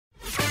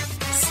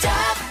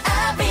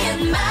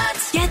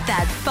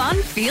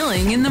fun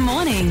feeling in the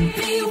morning.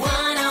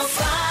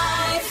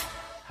 B105.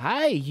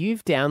 Hey,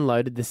 you've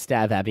downloaded the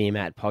Stav, Abby and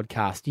Matt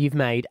podcast. You've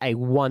made a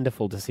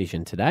wonderful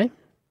decision today.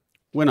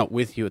 We're not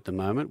with you at the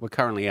moment. We're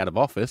currently out of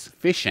office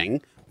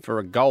fishing for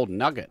a gold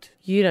nugget.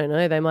 You don't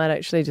know. They might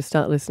actually just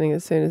start listening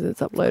as soon as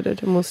it's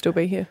uploaded and we'll still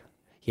be here.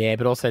 Yeah,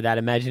 but also that,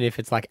 imagine if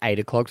it's like 8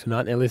 o'clock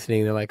tonight and they're listening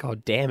and they're like, oh,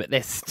 damn it,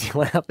 they're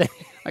still out there.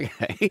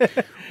 Okay.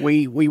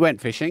 We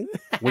went fishing.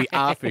 We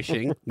are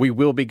fishing. We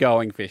will be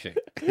going fishing.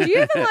 Do you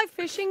ever like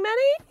fishing,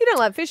 Matty? You don't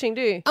like fishing,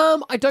 do you?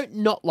 I don't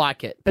not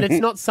like it, but it's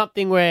not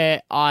something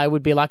where I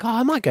would be like, oh,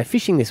 I might go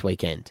fishing this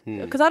weekend.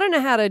 Because I don't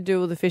know how to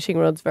do all the fishing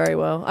rods very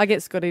well. I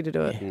get Scotty to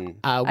do it.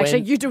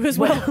 Actually, you do as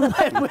well.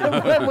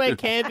 When we're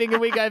camping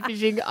and we go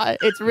fishing,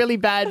 it's really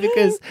bad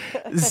because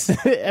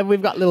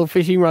we've got little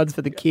fishing rods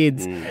for the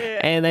kids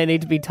and they need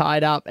to be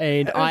tied up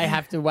and I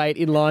have to wait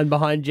in line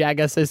behind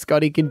Jagger so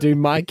Scotty can do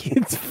my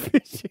kids'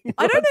 fishing.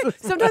 I don't know.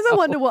 Sometimes I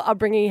wonder what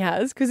upbringing he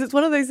has because it's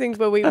one of those things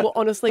where we're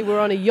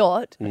on a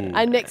yacht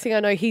and next thing I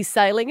know he's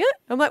sailing it.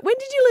 I'm like, when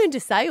did you learn to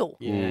sail?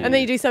 Yeah. And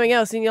then you do something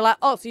else and you're like,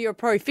 oh, so you're a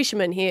pro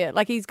fisherman here.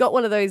 Like he's got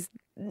one of those,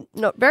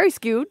 not very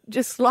skilled,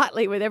 just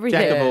slightly with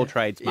everything. Jack of all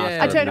trades,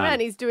 master I of turn none.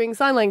 around, he's doing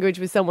sign language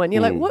with someone.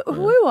 You're like,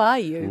 who are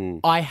you?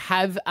 I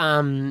have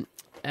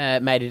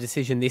made a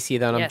decision this year,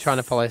 though, and I'm trying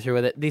to follow through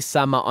with it. This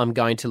summer, I'm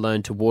going to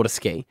learn to water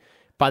ski.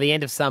 By the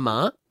end of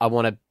summer, I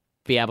want to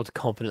be able to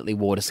confidently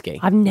water ski.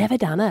 I've never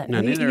done it. No,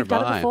 Have neither you have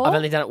done I. it before? I've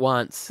only done it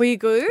once. Were you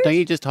good? Don't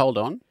you just hold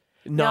on?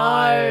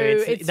 No,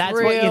 it's that's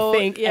real, what you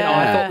think. And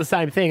I thought the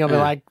same thing. I'm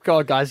like,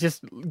 God, guys,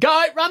 just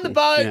go, run the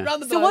boat, run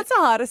the boat. So what's the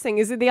hardest thing?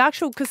 Is it the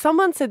actual, because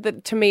someone said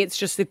that to me it's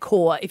just the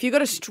core. If you've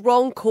got a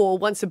strong core,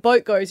 once the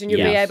boat goes and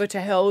you'll be able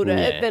to hold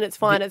it, then it's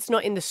fine. It's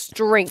not in the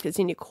strength, it's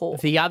in your core.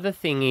 The other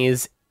thing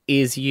is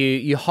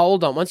you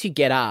hold on. Once you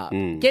get up,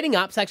 getting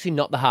up's actually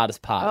not the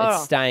hardest part.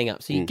 It's staying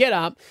up. So you get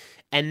up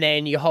and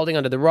then you're holding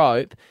onto the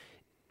rope.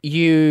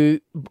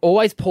 You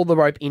always pull the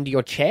rope into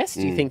your chest,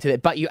 you think to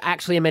that, but you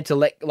actually are meant to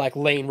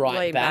lean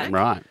right back.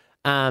 Right.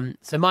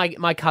 So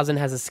my cousin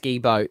has a ski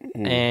boat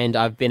and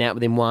I've been out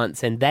with him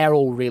once and they're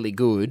all really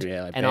good.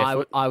 Yeah, like and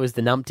barefoot? I was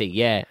the numpty,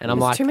 and I'm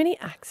There's like, too many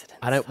accidents.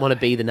 I don't want to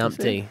be the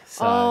numpty.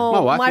 So. Oh, My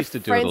wife my used to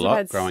do it a friends lot have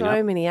had growing so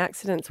up. many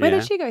accidents. Where Yeah.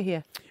 did she go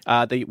here?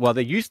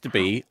 There used to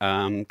be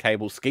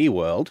Cable Ski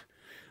World,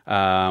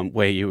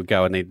 where you would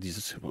go and they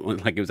just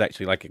it was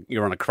actually like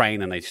you're on a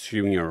crane and they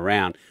swing you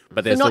around.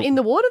 But They're not in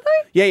the water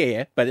though?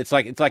 Yeah. But it's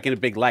like in a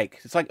big lake.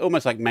 It's like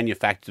almost like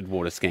manufactured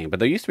water skiing. But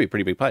there used to be a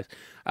pretty big place.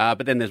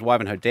 But then there's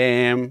Wivenhoe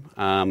Dam.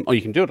 Or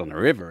you can do it on the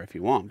river if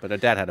you want. But her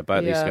dad had a boat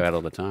and he used to go out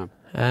all the time.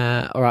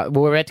 All right,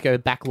 well, we're about to go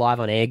back live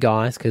on air,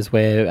 guys, because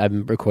we're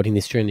recording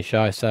this during the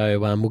show. So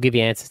we'll give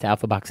you answers to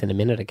Alpha Bucks in a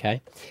minute,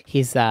 okay?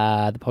 Here's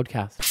the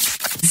podcast.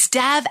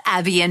 Stav,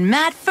 Abby and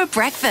Matt for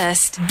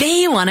breakfast.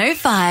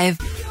 B105.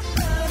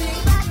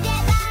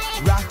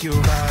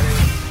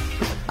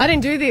 I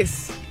didn't do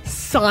this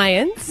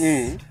science,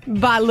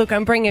 but look,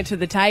 I'm bringing it to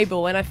the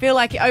table and I feel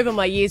like over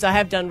my years I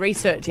have done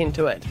research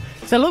into it.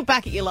 So look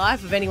back at your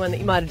life of anyone that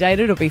you might have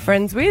dated or be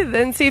friends with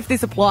and see if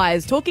this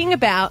applies. Talking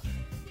about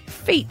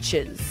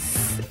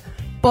features,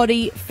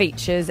 body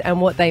features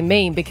and what they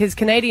mean, because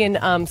Canadian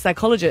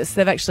psychologists,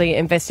 they've actually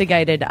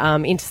investigated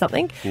into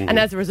something and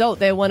as a result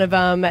they're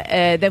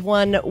they've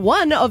won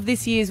one of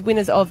this year's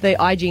winners of the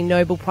IG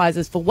Nobel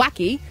Prizes for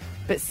wacky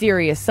but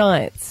serious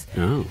science.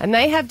 And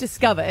they have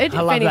discovered...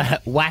 I love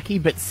that.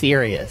 Wacky but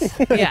serious.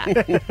 Yeah.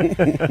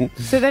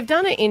 So they've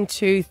done it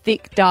into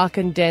thick, dark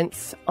and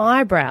dense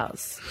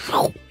eyebrows.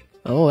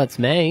 Oh, that's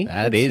me.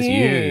 That is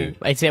you.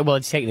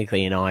 It's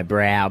technically an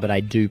eyebrow, but I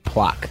do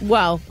pluck.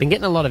 Well, Been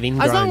getting a lot of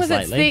ingrowns as long as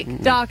lately. it's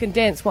thick, dark and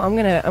dense, well, I'm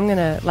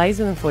gonna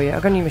laser them for you.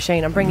 I've got a new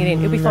machine. I'm bringing it in.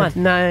 It'll be fine.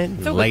 No,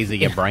 Laser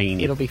your brain.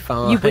 it'll be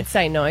fine. You would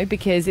say no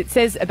because it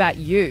says about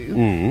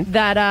you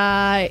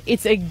that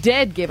it's a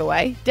dead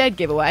giveaway. Yeah,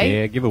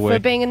 giveaway. For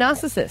being a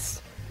narcissist.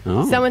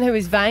 Oh. Someone who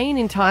is vain,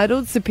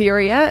 entitled,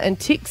 superior, and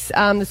ticks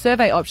the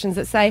survey options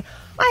that say,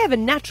 I have a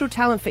natural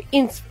talent for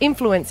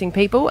influencing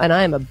people and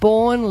I am a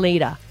born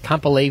leader.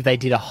 Can't believe they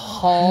did a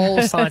whole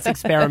science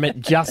experiment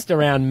just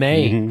around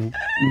me.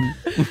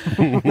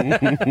 So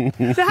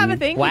have a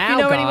think. Wow, if you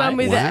know guy. anyone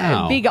with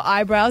Wow. big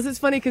eyebrows, it's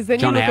funny because then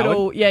John you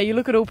look Howard? you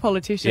look at all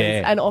politicians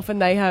Yeah. and often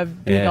they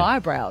have big Yeah.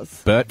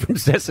 eyebrows. Burt from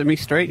Sesame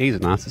Street, he's a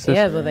narcissist.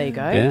 Yeah, well, there you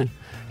go. Yeah.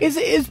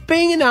 Is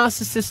being a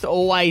narcissist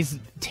always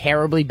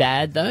terribly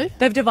bad, though?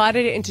 They've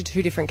divided it into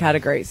two different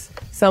categories.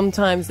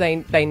 Sometimes they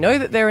know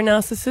that they're a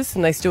narcissist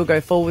and they still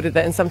go forward with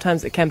it, and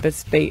sometimes it can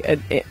just be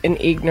an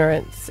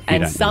ignorance,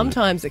 and don't know.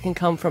 sometimes it can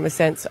come from a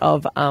sense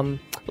of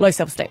low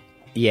self-esteem.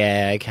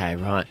 Yeah, okay,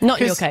 right.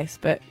 Not in your case,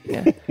 but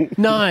yeah.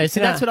 No, so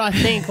that's what I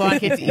think.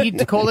 Like, you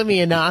calling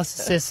me a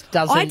narcissist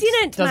doesn't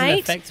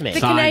mate. affect me. The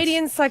Science.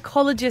 Canadian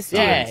psychologist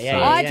Yeah, did. yeah,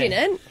 I yeah.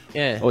 didn't.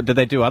 Yeah. Or did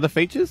they do other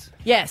features?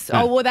 Yes.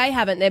 Oh, well, they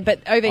haven't there,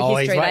 but over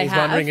history they he's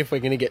have. wondering if we're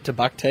going to get to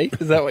buck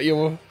teeth. Is that what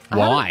you're...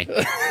 Why?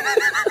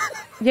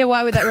 Yeah,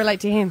 why would that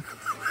relate to him?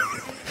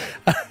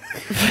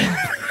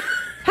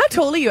 How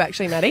tall are you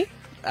actually, Matty?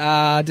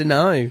 I don't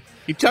know.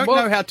 You don't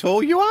know how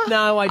tall you are?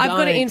 No, I don't. I've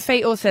got it in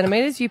feet or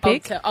centimetres. You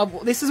pick.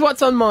 This is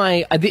what's on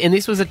my... and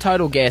this was a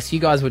total guess. You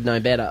guys would know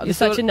better. You're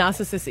such a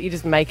narcissist that you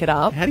just make it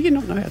up. How do you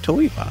not know how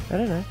tall you are? I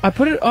don't know. I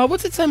put it... Oh,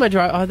 what's it say on my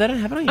drive? Oh, they don't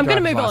have it on your I'm going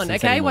to driver's move on,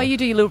 license okay, anymore. while you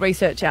do your little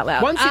research out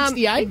loud.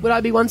 168? Would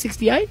I be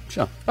 168?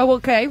 Sure. Oh,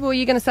 okay. Well,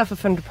 you're going to suffer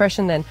from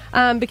depression then.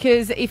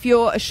 Because if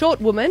you're a short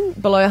woman,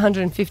 below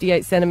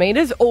 158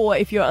 centimetres, or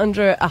if you're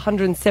under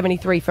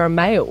 173 for a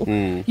male,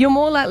 you're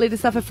more likely to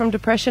suffer from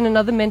depression and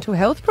other mental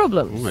health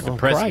problems. A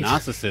depressed great.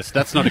 narcissist.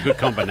 That's not a good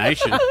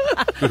combination.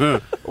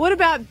 What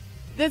about...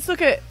 Let's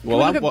look at, Well,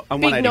 can we look at I'm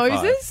big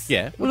 185. noses.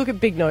 Yeah. We'll look at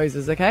big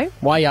noses, okay?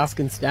 Why are you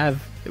asking Stav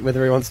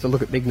whether he wants to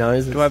look at big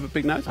noses? Do I have a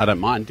big nose? I don't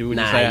mind. Do you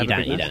No, say I have you don't.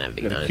 a big You nose? don't have a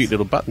big Got nose. cute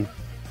little button.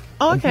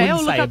 Oh, okay. wouldn't I'll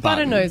look say a up butter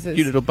button. noses.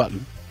 Cute little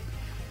button.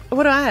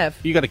 What do I have?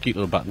 You got a cute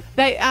little button.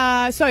 They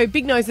so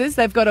big noses.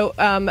 They've got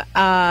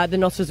the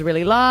nostrils are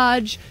really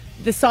large.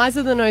 The size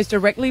of the nose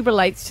directly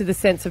relates to the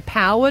sense of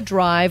power,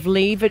 drive,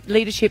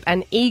 leadership,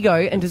 and ego,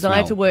 and desire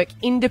Smell. to work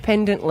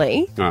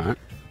independently. All right.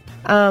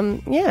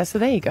 Yeah, so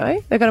there you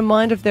go. They've got a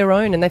mind of their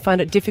own, and they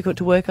find it difficult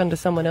to work under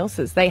someone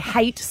else's. They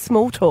hate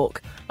small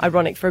talk.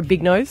 Ironic for a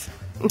big nose.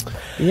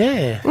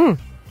 Yeah.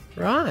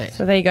 Right.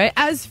 So there you go.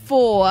 As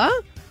for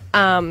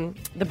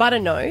the butter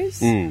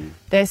nose,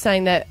 they're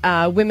saying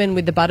that women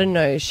with the butter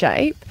nose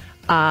shape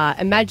are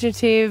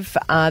imaginative,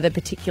 they're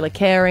particular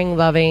caring,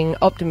 loving,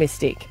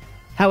 optimistic.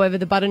 However,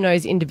 the butter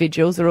nose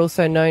individuals are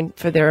also known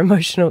for their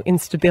emotional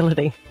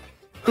instability.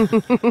 Do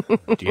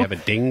you have a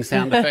ding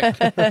sound effect?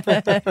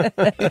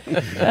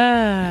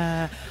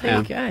 There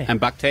you go. And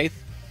buck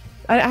teeth?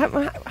 I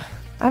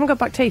haven't got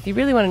buck teeth. You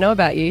really want to know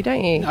about you,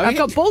 don't you? No, I've you-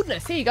 got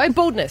baldness. Here you go,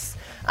 baldness.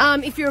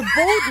 If you're a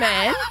bald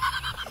man,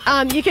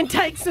 you can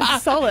take some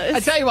solace. I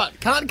tell you what,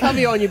 can't cover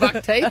you on your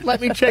buck teeth. Let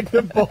me check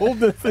the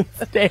baldness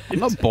instead. I'm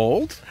not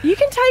bald. You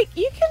can take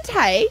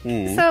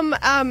some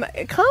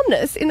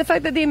calmness in the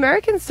fact that the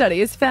American study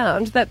has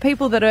found that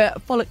people that are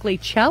follically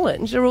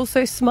challenged are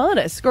also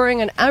smarter,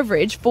 scoring an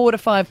average 4 to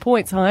 5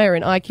 points higher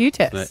in IQ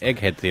tests. The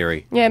egghead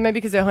theory. Yeah, maybe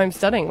because they're home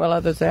studying while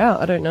others are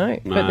out. I don't know,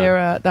 but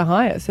they're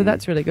higher, so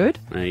that's really good.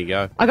 There you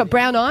go. I got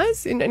brown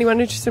eyes.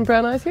 Anyone interested in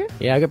brown eyes here?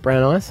 Yeah, I got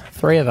brown eyes.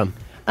 3 of them.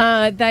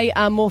 They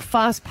are more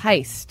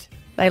fast-paced.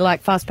 They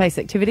like fast-paced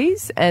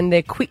activities and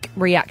their quick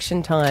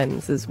reaction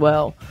times as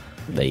well.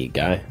 There you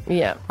go.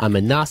 Yeah. I'm a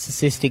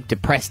narcissistic,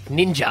 depressed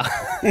ninja.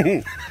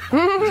 There's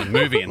a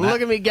movie in that.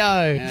 Look at me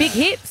go. Big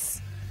hips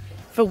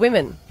for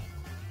women.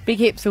 Big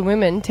hips for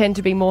women tend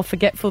to be more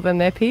forgetful than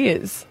their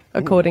peers,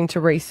 according to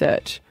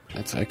research.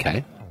 That's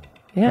okay.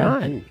 Yeah.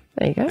 Right.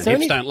 There you go.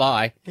 Hips don't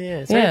lie. Yeah.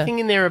 Is there Yeah. anything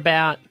in there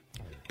about...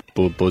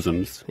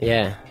 Bosoms.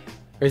 Yeah.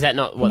 Or is that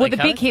not what Well, they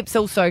the big code? hips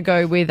also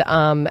go with,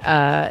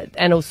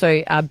 and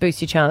also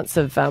boost your chance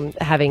of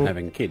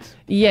having kids.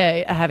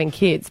 having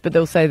kids, but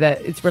they'll say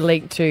that it's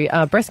related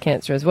to breast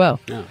cancer as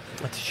well. Yeah.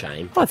 That's a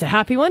shame. Oh, it's a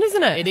happy one,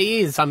 isn't it? It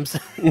is. Let's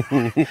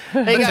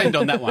end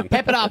on that one.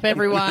 Pep it up,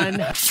 everyone.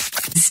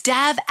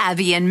 Stav,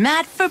 Abby, and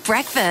Matt for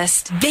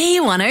breakfast.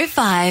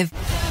 B105.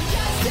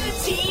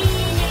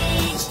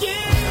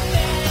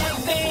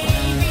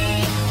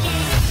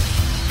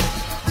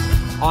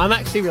 I'm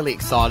actually really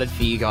excited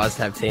for you guys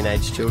to have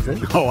teenage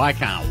children. Oh, I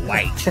can't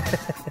wait.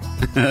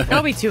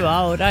 I'll be too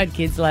old. I had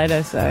kids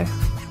later, so.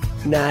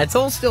 Nah, it's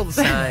all still the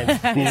same.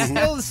 It's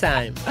still the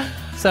same.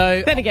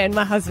 So Then again,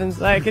 my husband's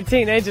like a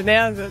teenager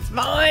now, so it's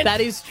fine. that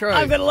is true.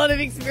 I've got a lot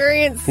of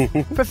experience.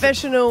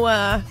 Professional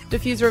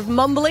diffuser of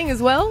mumbling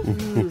as well.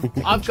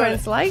 I've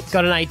Translate.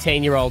 got an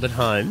 18-year-old at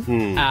home,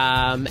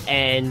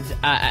 and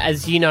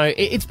as you know,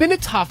 it's been a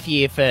tough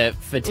year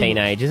for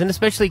teenagers, and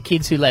especially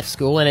kids who left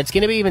school, and it's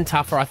going to be even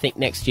tougher, I think,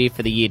 next year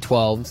for the year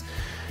 12s,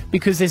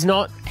 because there's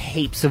not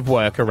heaps of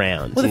work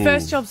around. Well, the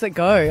first jobs that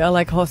go are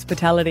like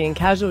hospitality and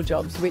casual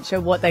jobs, which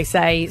are what they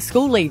say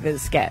school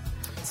leavers get.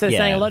 So it's Yeah.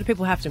 saying a lot of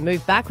people have to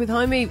move back with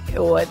homie,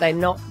 or they're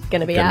not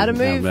going to be able to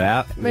move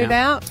out,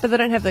 but they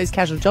don't have those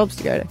casual jobs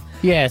to go to.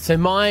 Yeah, so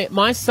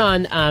my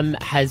son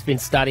has been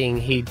studying.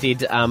 He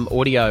did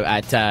audio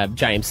at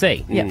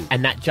JMC,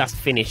 and that just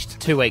finished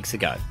 2 weeks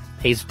ago.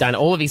 He's done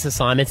all of his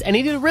assignments, and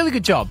he did a really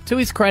good job. To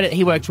his credit,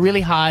 he worked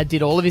really hard,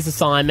 did all of his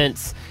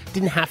assignments,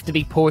 didn't have to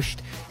be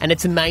pushed, and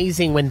it's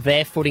amazing when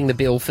they're footing the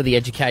bill for the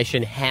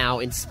education how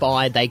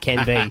inspired they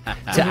can be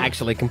to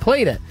actually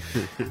complete it.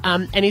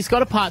 And he's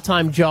got a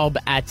part-time job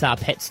at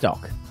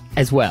Petstock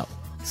as well.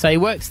 So he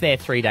works there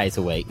 3 days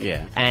a week,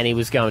 and he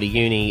was going to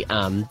uni,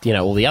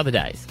 all the other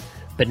days.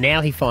 But now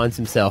he finds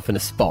himself in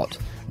a spot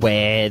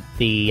where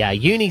the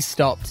uni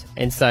stopped,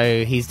 and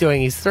so he's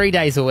doing his 3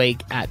 days a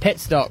week at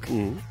Petstock,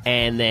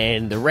 and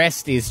then the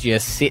rest is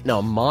just sitting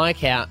on my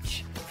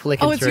couch,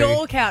 flicking Oh, it's through.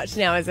 your couch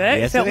now, is it?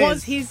 Yes, so it it was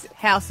is. his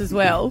house as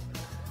well.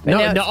 But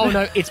now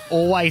No, it's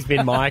always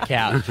been my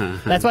couch.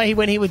 That's why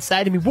when he would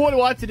say to me, "Why do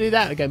I have to do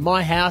that?" I go,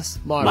 "My house,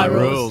 my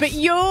rules." rules. But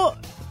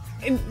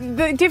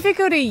the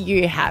difficulty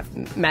you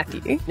have,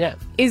 Matthew, Yeah.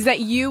 is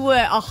that you were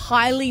a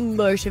highly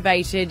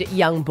motivated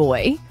young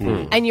boy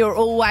and you're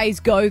always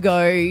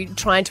go-go,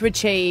 trying to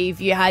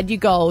achieve. You had your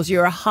goals.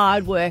 You're a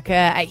hard worker.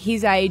 At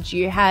his age,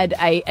 you had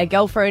a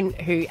girlfriend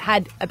who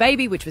had a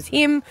baby, which was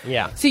him.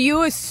 Yeah. So you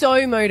were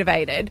so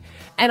motivated.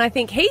 And I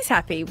think he's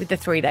happy with the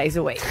 3 days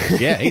a week.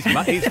 Yeah, he's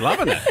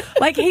loving it.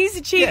 Like,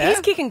 he's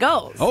kicking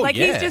goals. Oh, like,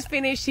 yeah. he's just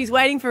finished. He's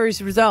waiting for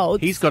his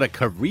results. He's got a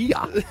career.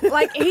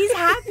 Like, he's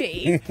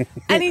happy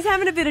and he's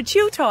having a bit of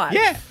chill time.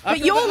 Yeah, But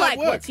you're like,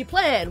 what's your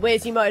plan?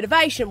 Where's your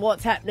motivation?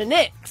 What's happening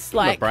next?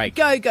 Like, break.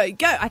 go, go,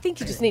 go. I think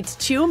you just need to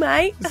chill,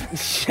 mate.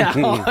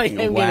 I am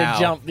going Wow. to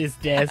jump this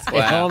desk.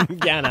 Wow. I'm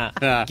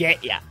gonna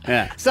get you.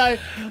 Yeah. So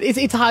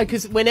it's hard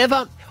because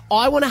whenever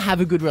I want to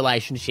have a good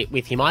relationship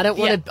with him, I don't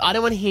want to. I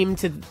don't want him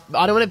to.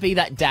 I don't want to be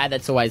that dad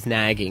that's always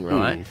nagging,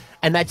 right?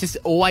 And that just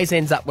always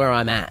ends up where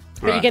I'm at.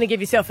 But you're going to give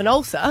yourself an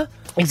ulcer.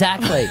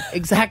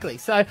 Exactly.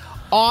 So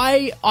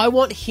I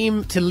want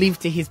him to live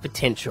to his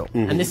potential.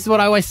 And this is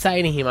what I always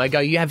say to him. I go,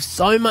 you have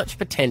so much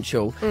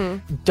potential.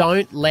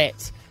 Don't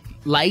let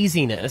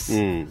laziness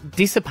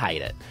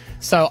dissipate it.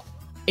 So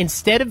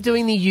instead of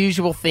doing the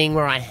usual thing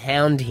where I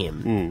hound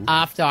him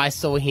after I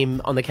saw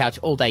him on the couch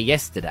all day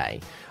yesterday,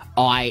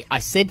 I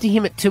said to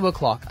him at 2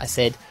 o'clock, I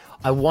said,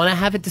 I want to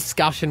have a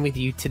discussion with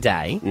you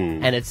today,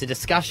 and it's a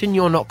discussion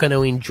you're not going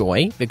to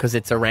enjoy because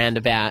it's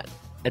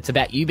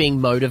about you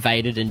being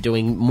motivated and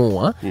doing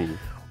more.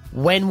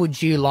 When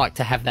would you like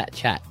to have that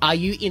chat? Are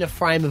you in a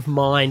frame of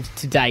mind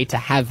today to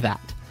have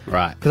that?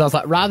 Right. Because I was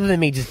like, rather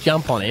than me just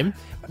jump on him,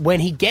 when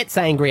he gets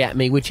angry at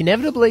me, which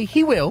inevitably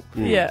he will,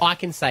 I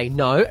can say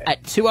no.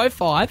 At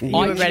 2:05,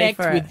 I were ready checked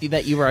for with it. you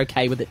that you were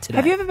okay with it today.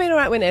 Have you ever been all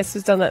right when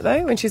Esther's done that,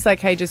 though? When she's like,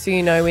 hey, just so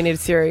you know, we need a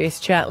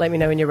serious chat. Let me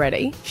know when you're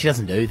ready. She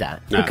doesn't do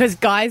that. No. Because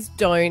guys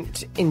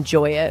don't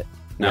enjoy it.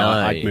 No,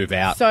 I'd move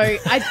out. So You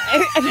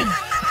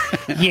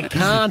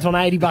can't on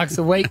 $80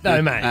 a week,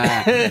 though,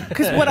 mate.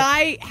 because what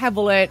I have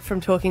learnt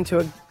from talking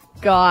to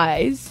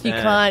guys, you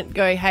can't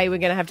go, hey, we're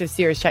going to have to have a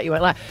serious chat. You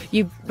won't lie.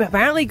 You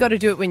apparently got to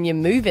do it when you're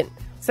moving.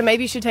 So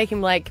maybe you should take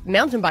him, like,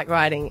 mountain bike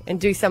riding and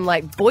do some,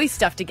 like, boy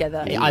stuff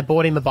together. I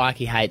bought him a bike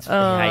he hates.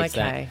 Oh, he hates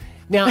okay.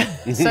 that. Now,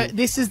 so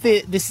this is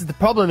the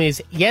problem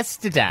is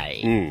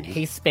yesterday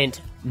he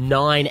spent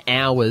 9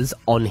 hours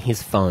on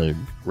his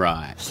phone.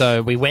 Right.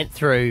 So we went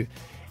through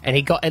and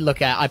he got,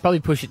 look, I probably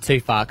pushed it too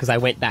far because I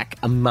went back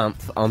a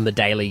month on the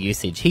daily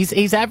usage.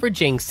 He's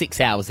averaging 6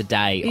 hours a day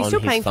on his phone. Are you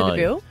still paying for the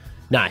bill?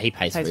 No, he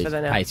pays for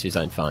his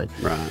own phone.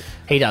 Right.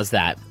 He does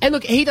that. And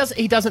look, he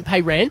doesn't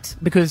pay rent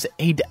because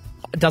he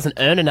doesn't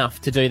earn enough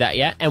to do that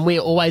yet. And we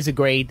always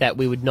agreed that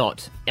we would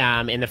not,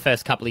 in the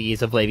first couple of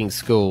years of leaving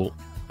school,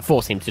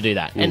 force him to do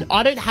that. And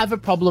I don't have a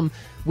problem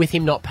with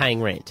him not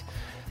paying rent.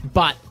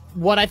 But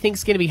what I think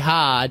is going to be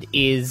hard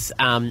is,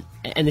 and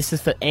this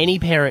is for any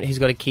parent who's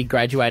got a kid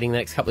graduating the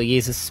next couple of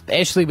years,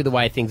 especially with the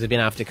way things have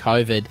been after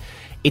COVID,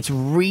 it's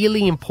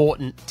really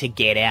important to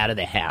get out of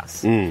the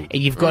house.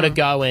 You've got to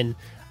go and...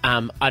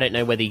 I don't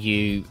know whether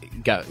you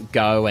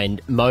go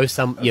and mow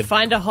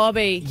Find a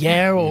hobby.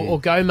 Yeah, or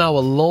go mow a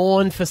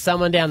lawn for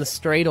someone down the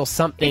street or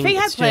something. If he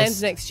had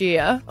plans next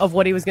year of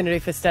what he was going to do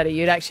for study,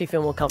 you'd actually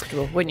feel more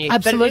comfortable, wouldn't you?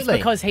 Absolutely. But it's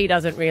because he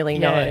doesn't really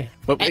know.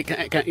 But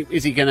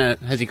has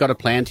he got a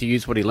plan to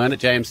use what he learned at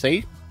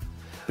JMC?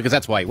 Because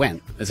that's why he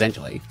went,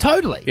 essentially.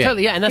 Totally, yeah.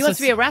 And that's He wants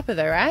to be a rapper,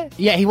 though, right?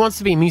 Yeah, he wants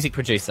to be a music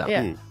producer.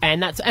 Yeah.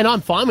 And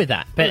I'm fine with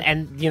that. But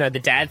the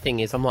dad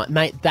thing is, I'm like,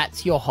 mate,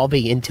 that's your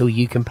hobby until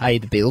you can pay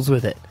the bills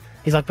with it.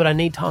 He's like, but I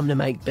need time to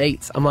make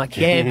beats. I'm like,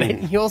 yeah,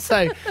 but you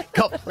also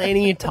got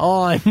plenty of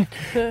time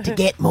to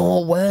get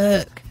more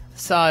work.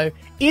 So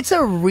it's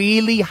a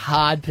really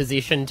hard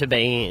position to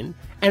be in.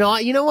 And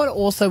you know what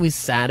also is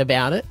sad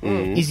about it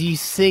is you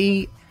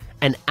see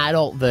an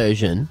adult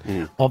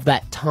version of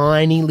that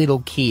tiny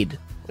little kid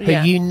who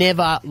you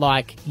never,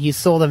 you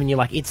saw them and you're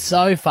like, it's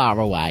so far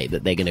away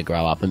that they're going to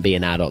grow up and be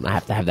an adult and they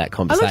have to have that I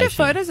conversation. looked at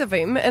photos of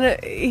him,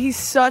 and he's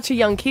such a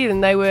young kid,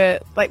 and they were,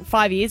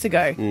 5 years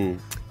ago.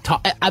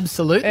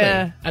 Absolutely.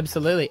 Yeah.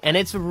 Absolutely. And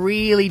it's a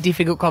really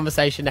difficult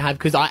conversation to have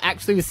because I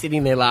actually was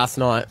sitting there last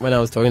night when I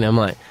was talking to him,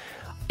 like,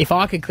 if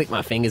I could click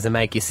my fingers and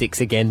make you 6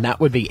 again,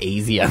 that would be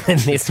easier than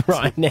this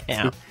right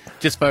now.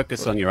 Just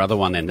focus on your other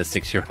one then, the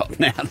 6-year-old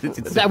now.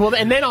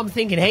 And then I'm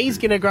thinking he's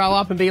going to grow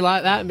up and be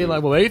like that and be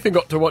like, well, Ethan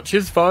got to watch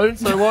his phone,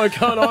 so why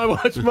can't I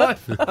watch my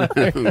phone?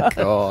 Oh,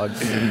 God.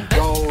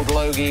 Gold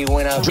Logie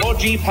winner,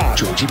 Georgie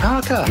Parker.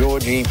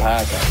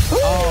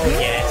 Oh,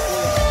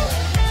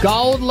 yes.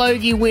 Gold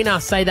Logie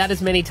winner. Say that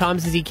as many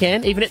times as you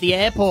can, even at the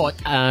airport.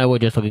 We're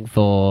just looking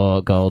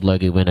for Gold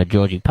Logie winner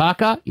Georgie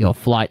Parker. Your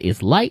flight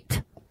is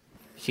late.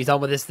 She's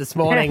on with us this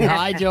morning.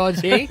 Hi,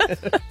 Georgie.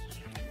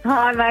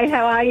 Hi, mate.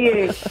 How are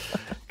you?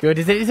 Good.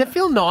 Does it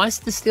feel nice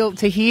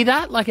to hear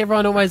that? Like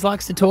everyone always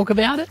likes to talk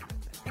about it?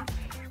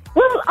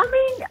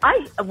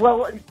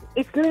 Well,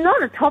 it's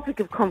not a topic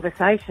of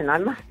conversation, I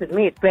must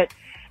admit, but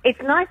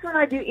it's nice when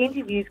I do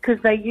interviews because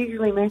they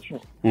usually mention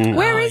it.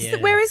 Where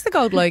is the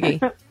Gold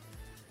Logie?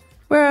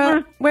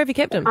 Where have you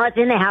kept him? Oh, it's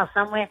in the house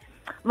somewhere.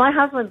 My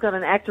husband's got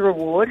an actor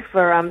award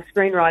for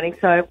screenwriting,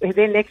 so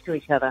they're next to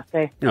each other.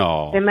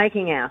 They're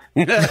making out.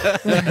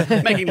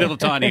 Making little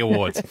tiny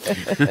awards.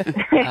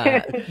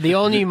 The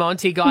All New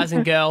Monty, guys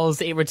and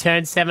girls, it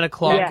returns 7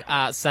 o'clock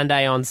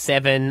Sunday on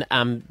 7.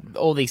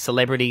 All these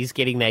celebrities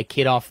getting their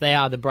kid off. They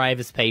are the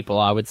bravest people,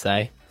 I would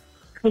say.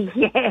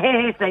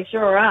 Yes, they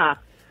sure are.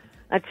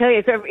 I tell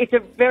you, it's a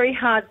very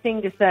hard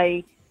thing to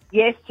say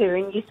yes to,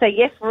 and you say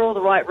yes for all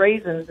the right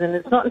reasons, and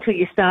it's not until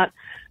you start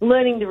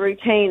learning the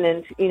routine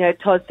and,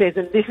 Todd says,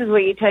 and this is where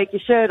you take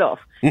your shirt off,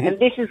 and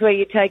this is where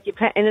you take your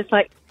pants, and it's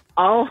like,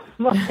 oh,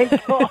 my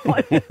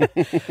God.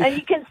 And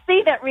you can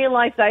see that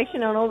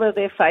realisation on all of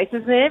their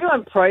faces, and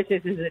everyone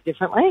processes it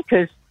differently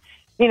because,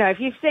 if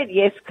you've said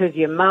yes because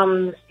your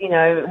mum's,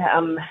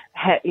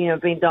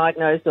 been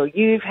diagnosed or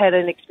you've had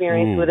an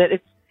experience with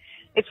it,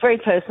 it's very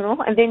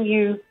personal, and then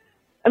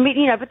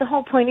but the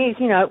whole point is,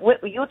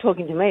 you're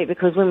talking to me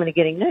because women are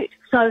getting nude.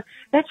 So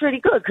that's really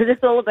good because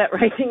it's all about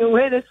raising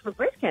awareness for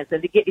breast cancer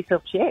to get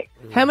yourself checked.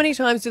 How many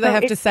times do they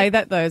have to say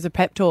that, though, as a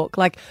pep talk?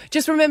 Like,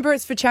 just remember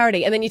it's for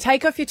charity, and then you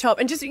take off your top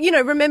and just,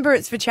 remember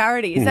it's for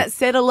charity. Is that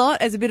said a lot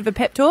as a bit of a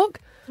pep talk?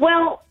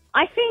 Well,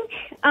 I think...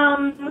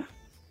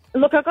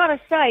 Look, I've got to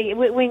say,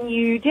 when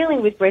you're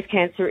dealing with breast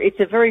cancer,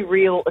 it's a very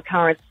real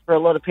occurrence for a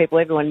lot of people.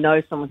 Everyone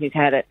knows someone who's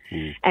had it.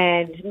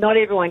 And not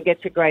everyone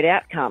gets a great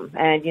outcome.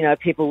 And,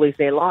 people lose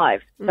their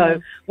lives.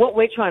 So what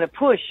we're trying to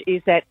push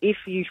is that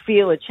if you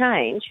feel a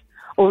change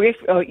or if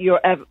you're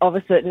of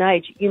a certain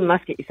age, you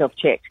must get yourself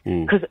checked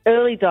because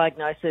early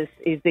diagnosis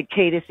is the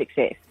key to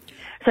success.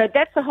 So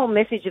that's the whole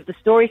message of the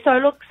story. So,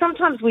 look,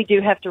 sometimes we do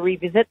have to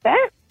revisit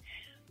that.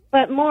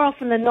 But more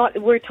often than not,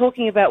 we're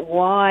talking about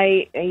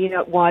why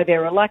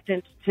they're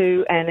reluctant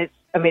to, and it's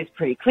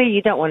pretty clear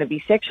you don't want to be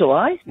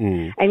sexualized,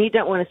 and you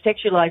don't want to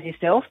sexualize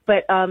yourself.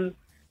 But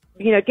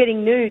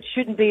getting nude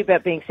shouldn't be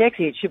about being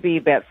sexy; it should be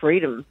about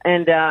freedom.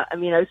 And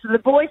so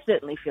the boys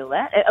certainly feel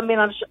that.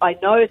 I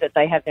know that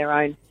they have their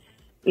own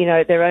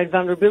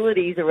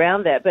vulnerabilities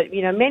around that. But,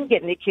 men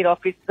getting their kid off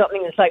is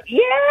something that's like,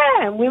 yeah,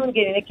 and women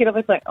getting their kid off,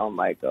 it's like, oh,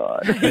 my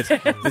God. There's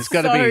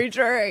got to be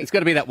true. It's got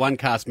to be that one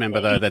cast member,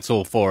 though, that's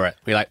all for it.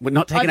 Be like, we're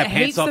not taking our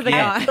pants off yet.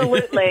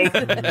 Absolutely.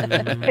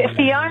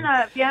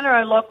 Fiona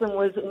O'Loughlin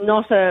was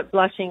not a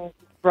blushing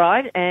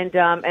bride, and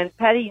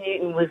Patty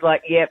Newton was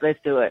like, yep, let's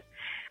do it.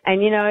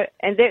 And,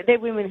 and they're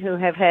women who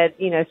have had,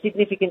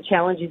 significant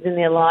challenges in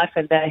their life,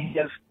 and they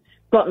have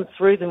gotten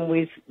through them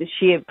with the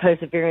sheer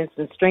perseverance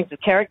and strength of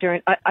character,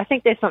 and I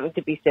think there's something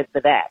to be said for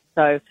that.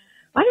 So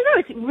I don't know.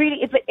 It's really,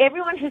 but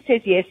everyone who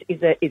says yes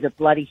is a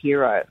bloody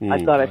hero.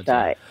 I've got to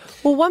say.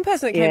 Well, one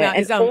person that came out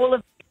is all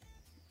of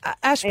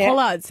Ash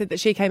Pollard said that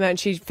she came out and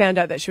she found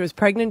out that she was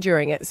pregnant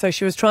during it, so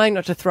she was trying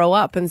not to throw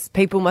up, and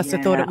people must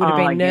have thought it would have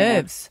been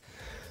nerves.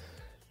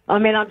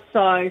 I'm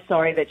so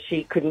sorry that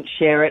she couldn't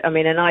share it.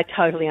 And I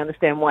totally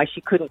understand why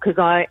she couldn't because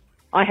I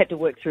had to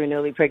work through an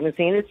early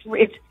pregnancy, and it's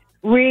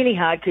really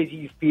hard because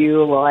you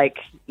feel like,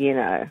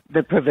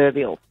 the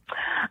proverbial.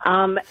 But,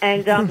 I'm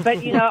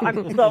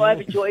so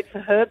overjoyed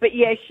for her. But,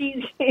 yeah,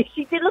 she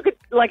did look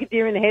like a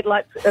deer in the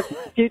headlights a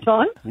few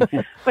times.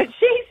 But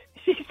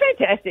she's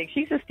fantastic.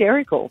 She's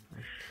hysterical.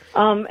 Good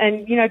on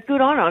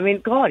her.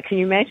 God, can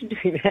you imagine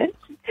doing that?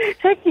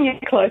 Taking your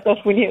clothes off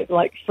when you're,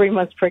 3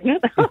 months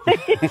pregnant.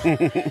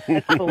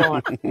 That's full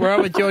on. We're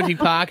up with Georgie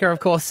Parker. Of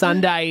course,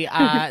 Sunday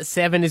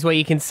 7 is where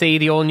you can see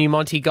the All New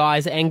Monty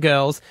guys and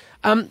girls.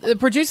 The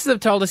producers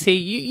have told us here,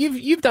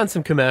 you've done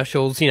some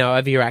commercials,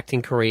 over your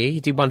acting career. You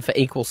did one for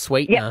Equal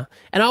Sweetener. Yep.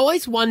 And I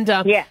always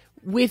wonder,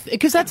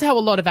 because that's how a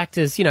lot of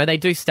actors, they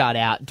do start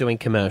out doing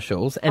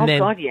commercials. And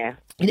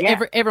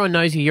everyone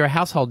knows you're a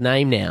household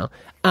name now.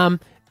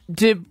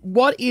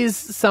 What is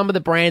some of the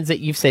brands that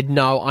you've said,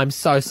 no, I'm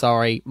so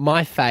sorry,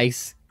 my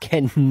face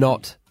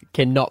cannot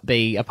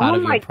be a part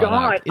of your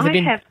product? Oh,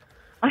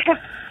 my God.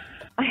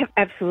 I have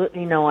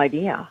absolutely no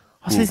idea.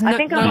 Oh, so there's no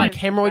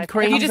hemorrhoid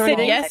cream? You just said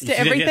yes to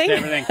everything?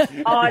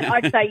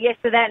 I'd say yes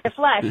to that in a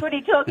flash. What are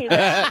you talking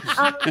about?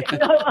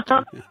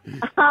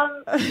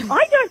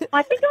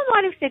 I think I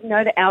might have said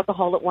no to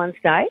alcohol at one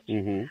stage,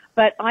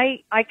 but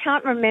I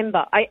can't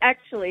remember. I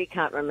actually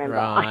can't remember.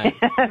 Right.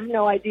 I have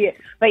no idea.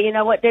 But you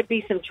know what? There'd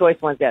be some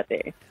choice ones out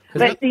there.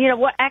 But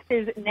what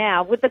actors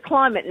now, with the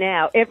climate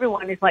now,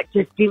 everyone is like,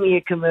 just give me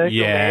a commercial.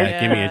 Yeah,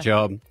 give me a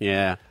job.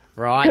 Yeah.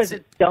 Right. Because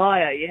it's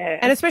dire, yeah.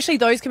 And especially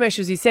those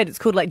commercials you said, it's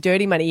called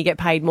dirty money, you get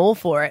paid more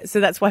for it.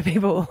 So that's why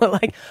people are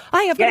like,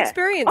 hey, I've got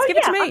experience, give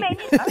it to me.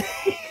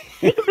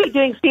 You can be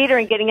doing theatre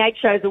and getting 8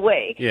 shows a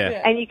week,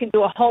 and you can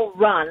do a whole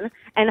run,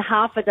 and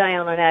half a day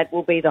on an ad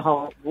will be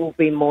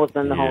more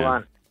than the whole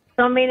run.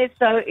 So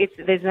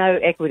there's no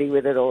equity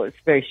with it all. It's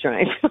very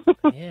strange.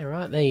 Yeah,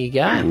 right. There you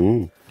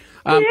go.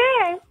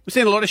 We've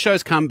seen a lot of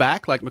shows come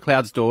back, like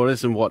McLeod's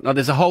Daughters and whatnot.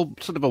 There's a whole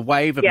sort of a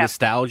wave of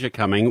nostalgia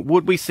coming.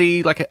 Would we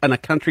see a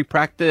country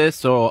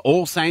practice or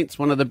All Saints,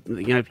 one of the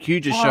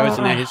hugest shows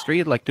in our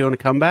history, doing a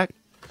comeback?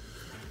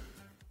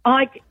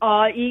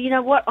 You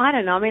know what? I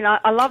don't know.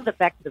 I love the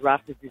fact that the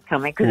Rafters is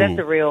coming because that's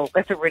a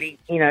really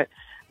sort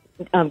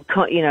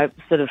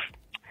of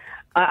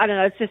I don't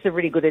know, it's just a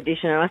really good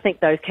addition, and I think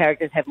those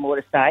characters have more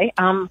to say.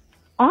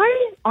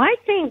 I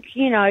think,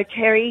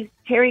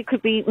 Terry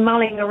could be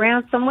mulling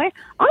around somewhere.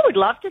 I would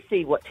love to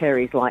see what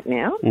Terry's like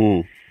now.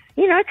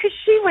 Because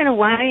she went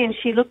away and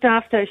she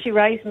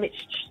raised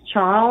Mitch's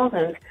child,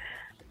 and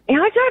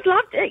I'd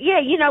love to. Yeah,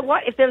 you know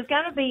what? If there was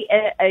going to be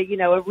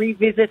a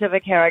revisit of a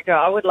character,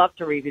 I would love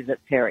to revisit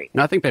Terry.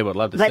 I think they would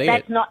love to see it. But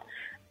that's not.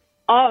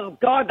 Oh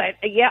God,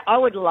 I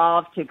would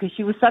love to, because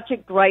she was such a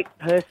great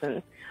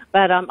person.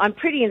 But I'm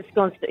pretty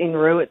ensconced in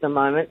Rue at the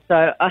moment,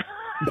 so.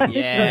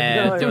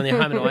 Yeah, doing the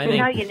home and away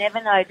thing. You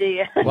never know, do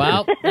you?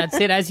 Well, that's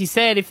it. As you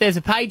said, if there's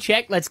a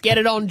paycheck, let's get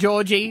it on,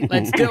 Georgie.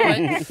 Let's do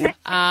it.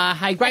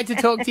 Hey, great to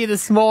talk to you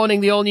this morning.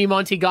 The All New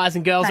Monty Guys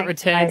and Girls. It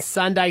returns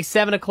Sunday,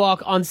 7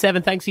 o'clock on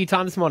 7. Thanks for your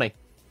time this morning.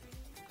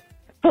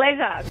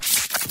 Pleasure.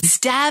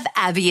 Stab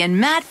Abby and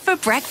Matt for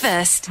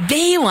breakfast.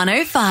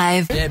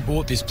 B105. Dad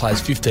bought this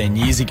place 15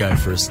 years ago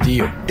for a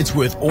steal. It's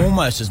worth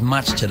almost as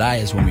much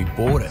today as when we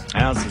bought it.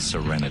 How's the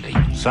serenity?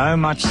 So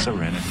much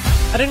serenity.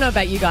 I don't know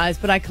about you guys,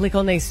 but I click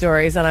on these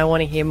stories and I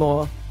want to hear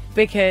more,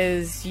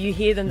 because you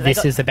hear them.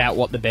 This is about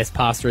what the best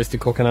pasta is to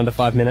cook in under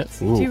 5 minutes.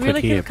 Do you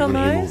really click on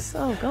those?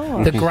 Oh,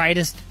 God. The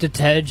greatest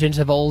detergent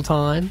of all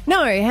time.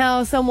 No,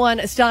 how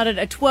someone started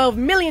a $12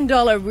 million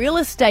real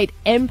estate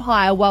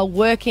empire while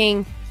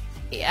working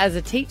as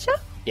a teacher?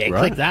 Yeah,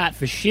 click that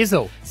for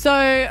shizzle. So,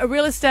 a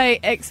real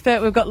estate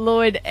expert, we've got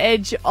Lloyd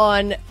Edge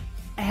on.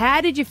 How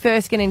did you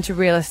first get into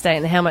real estate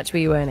and how much were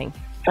you earning?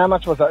 How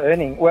much was I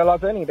earning? Well, I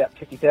was earning about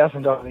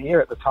 $50,000 a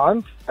year at the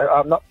time.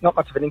 Not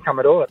much of an income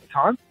at all at the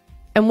time.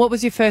 And what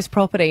was your first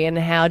property and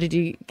how did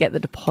you get the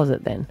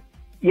deposit then?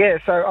 Yeah,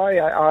 so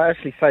I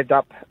actually saved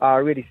up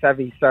really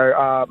savvy.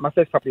 So my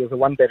first property was a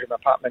one-bedroom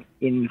apartment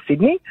in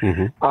Sydney.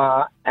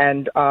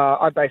 And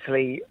I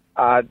basically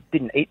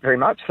didn't eat very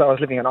much, so I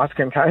was living on ice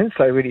cream cones,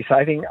 so really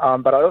saving.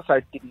 But I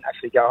also didn't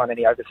actually go on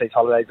any overseas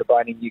holidays or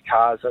buy any new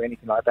cars or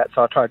anything like that.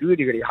 So I tried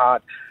really, really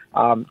hard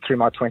through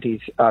my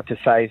 20s to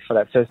save for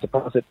that first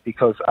deposit,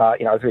 because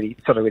it was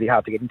really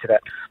hard to get into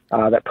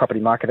that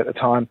property market at the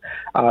time.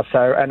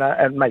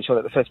 And made sure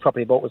that the first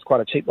property I bought was quite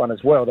a cheap one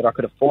as well, that I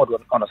could afford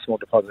on a small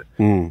deposit.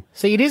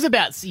 So it is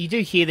about, you do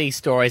hear these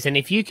stories, and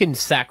if you can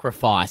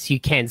sacrifice, you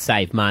can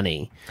save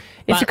money.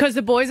 It's because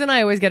the boys and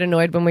I always get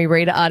annoyed when we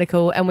read an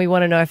article and we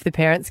want to know if the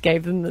parents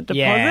gave them the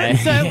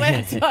deposit.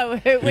 Yeah. So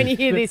when you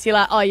hear this, you're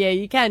like, oh yeah,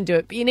 you can do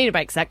it, but you need to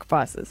make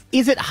sacrifices.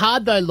 Is it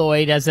hard though,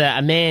 Lloyd, as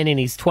a man in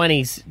his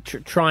 20s,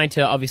 trying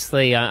to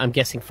obviously, I'm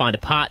guessing, find a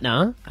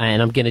partner, and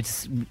I'm going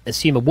to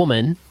assume a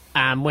woman,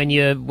 when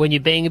you're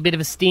being a bit of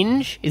a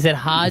stinge? Is it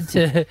hard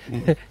to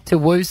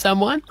woo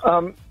someone?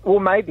 Well,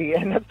 maybe,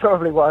 and that's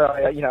probably why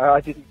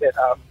I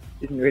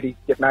didn't really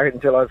get married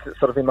until I was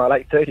sort of in my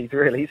late 30s,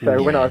 really.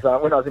 So when I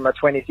was in my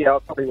 20s, I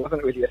probably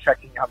wasn't really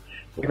attracting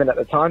women at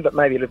the time, but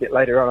maybe a little bit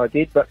later on I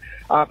did. But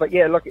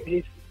yeah, look, it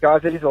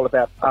is all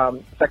about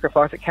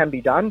sacrifice. It can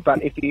be done,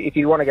 but if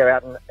you want to go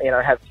out and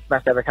have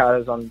smashed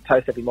avocados on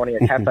toast every morning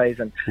at cafes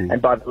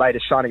and buy the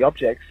latest shiny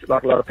objects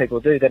like a lot of people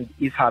do, then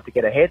it is hard to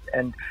get ahead.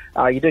 And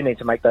you do need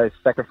to make those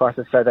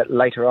sacrifices so that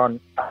later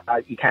on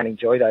you can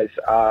enjoy those.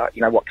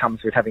 What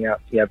comes with having a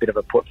bit of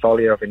a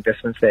portfolio of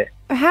investments there.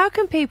 How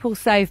can people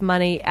save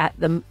money at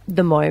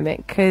the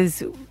moment?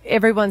 Because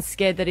everyone's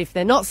scared that if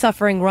they're not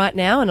suffering right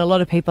now, and a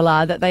lot of people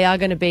are, that they are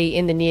going to be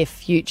in the near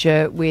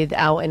future with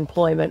our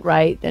employment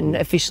rate and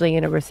officially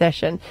in a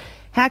recession.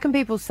 How can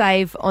people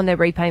save on their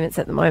repayments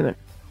at the moment?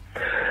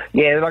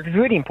 Yeah, it's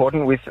really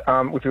important with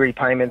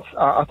repayments.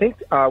 I think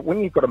when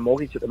you've got a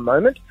mortgage at the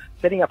moment,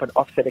 setting up an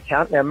offset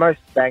account. Now, most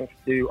banks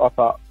do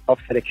offer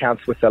offset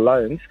accounts with their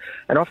loans.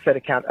 An offset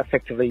account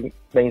effectively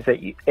means that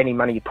any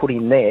money you put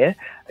in there,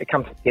 it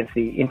comes against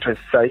the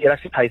interest, so it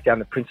actually pays down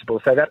the principal.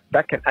 So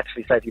that can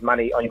actually save you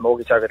money on your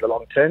mortgage over the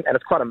long term, and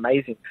it's quite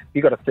amazing.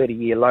 You've got a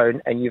 30-year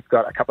loan and you've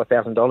got a couple of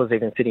 $1,000s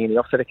even sitting in the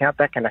offset account.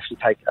 That can actually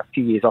take a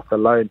few years off the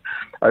loan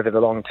over the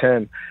long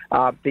term.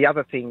 The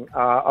other thing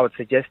I would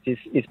suggest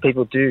is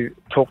people do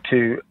talk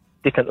to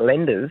different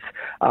lenders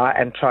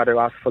and try to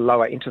ask for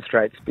lower interest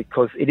rates,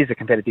 because it is a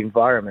competitive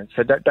environment.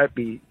 So don't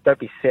be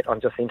set on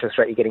just the interest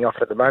rate you're getting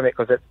offered at the moment,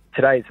 because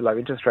today's low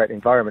interest rate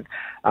environment,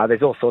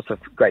 there's all sorts of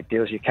great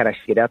deals you can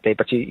actually get out there,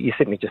 but you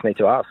simply just need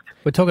to ask.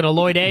 We're talking to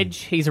Lloyd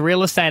Edge. He's a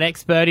real estate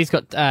expert. He's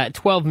got a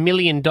 $12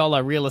 million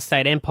real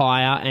estate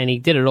empire, and he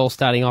did it all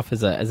starting off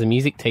as a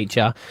music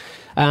teacher.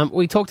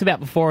 We talked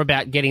before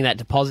about getting that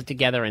deposit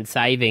together and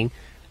saving.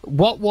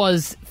 What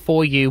was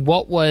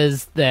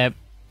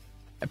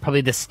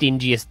probably the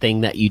stingiest thing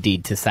that you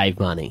did to save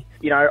money?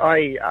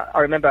 I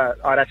remember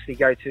I'd actually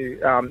go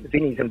to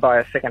Vinnie's and buy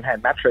a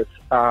second-hand mattress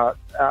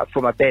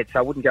for my bed, so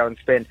I wouldn't go and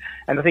spend.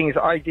 And the thing is,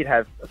 I did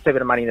have a fair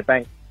bit of money in the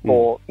bank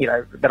for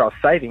that I was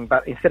saving,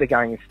 but instead of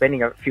going and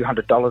spending a few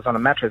 $100s on a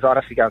mattress, I'd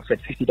actually go and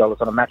spend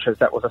 $50 on a mattress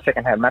that was a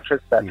second-hand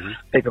mattress that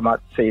people might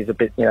see as a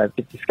bit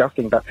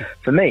disgusting. But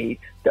for me,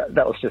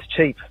 that was just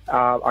cheap.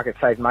 I could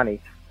save money.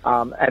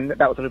 And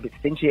that was a little bit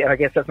stingy, and I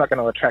guess that's not going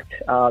to attract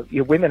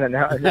your women, and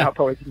I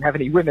probably didn't have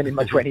any women in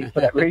my 20s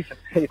for that reason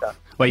either.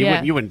 Well,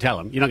 you wouldn't tell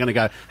them. You're not going to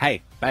go,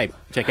 hey, babe,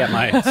 check out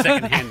my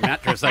second-hand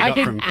mattress I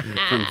got from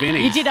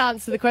Vinny. You did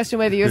answer the question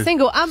whether you're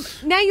single.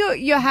 Now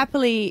you're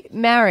happily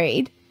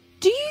married.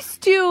 Do you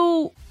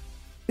still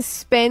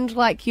spend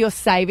like you're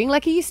saving?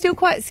 Like, are you still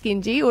quite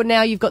stingy, or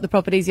now you've got the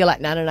properties, you're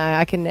like, no,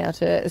 I can now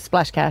to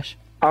splash cash?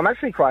 I'm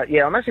actually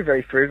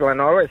very frugal, and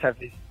I always have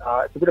this,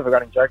 it's a bit of a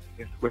running joke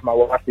with my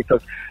wife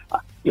because,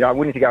 I'm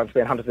willing to go and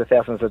spend hundreds of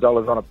thousands of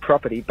dollars on a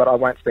property, but I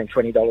won't spend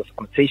 $20 on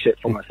a T-shirt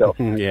for myself.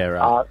 Yeah,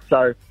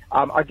 right.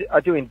 I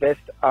do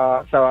invest,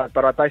 but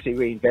I basically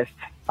reinvest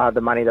the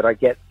money that I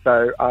get.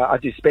 So I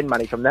do spend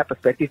money from that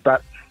perspective,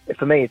 but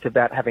for me, it's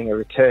about having a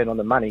return on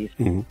the money.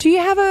 Mm-hmm. Do you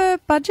have a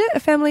budget,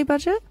 a family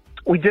budget?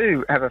 We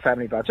do have a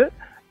family budget.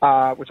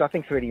 Which I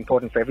think is really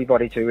important for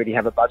everybody to really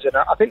have a budget.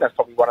 I think that's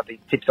probably one of the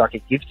tips I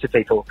could give to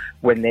people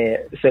when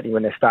they're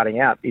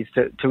starting out, is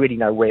to really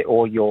know where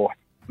all your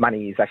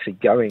money is actually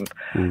going.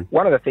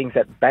 One of the things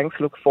that banks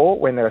look for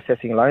when they're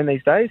assessing a loan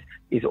these days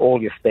is all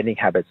your spending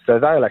habits. So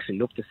they'll actually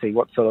look to see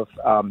what sort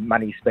of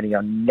money you're spending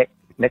on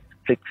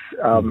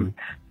Netflix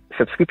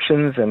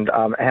subscriptions and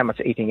how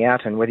much eating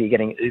out and whether you're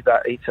getting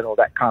Uber Eats and all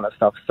that kind of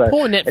stuff. So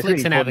poor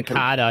Netflix and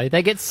avocado.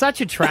 They get such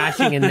a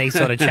trashing in these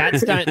sort of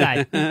chats, don't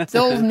they? It's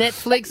all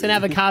Netflix and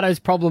avocado's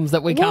problems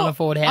that we can't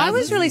afford houses. I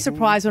was really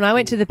surprised when I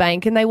went to the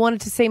bank and they wanted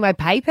to see my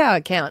PayPal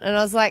account, and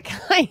I was like,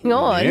 hang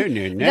on,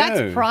 no.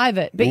 that's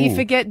private. But you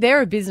forget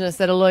they're a business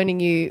that are loaning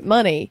you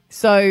money.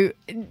 So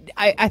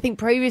I think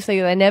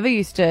previously they never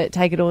used to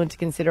take it all into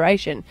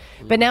consideration.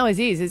 But now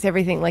it's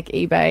everything like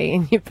eBay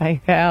and your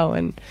PayPal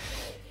and...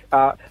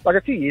 like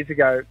a few years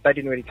ago, they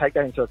didn't really take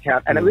that into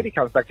account, and it really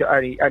comes back to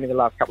only the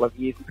last couple of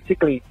years,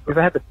 particularly because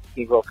they had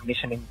the Royal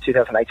Commission in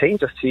 2018,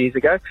 just 2 years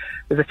ago.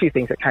 There's a few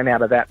things that came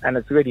out of that, and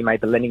it's really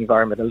made the lending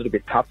environment a little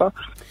bit tougher.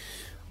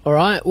 All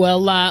right. Well,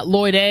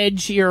 Lloyd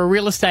Edge, you're a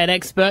real estate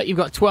expert. You've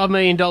got $12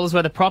 million worth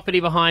of property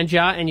behind you,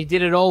 and you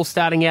did it all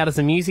starting out as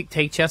a music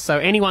teacher, so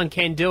anyone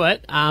can do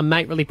it.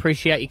 Mate, really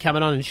appreciate you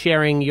coming on and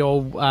sharing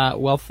your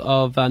wealth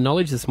of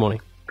knowledge this morning.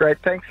 Great.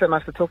 Thanks so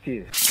much to talk to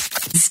you.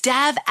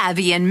 Stab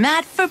Abby and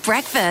Matt for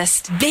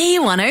breakfast.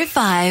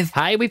 B105.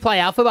 Hey, we play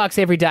Alpha Bucks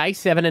every day,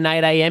 7 and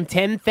 8 a.m.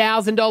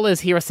 $10,000.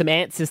 Here are some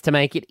answers to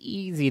make it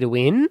easy to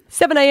win.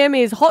 7 a.m.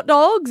 is hot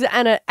dogs,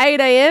 and at 8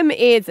 a.m.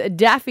 it's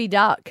Daffy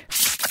Duck.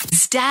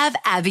 Stab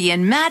Abby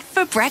and Matt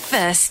for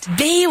breakfast.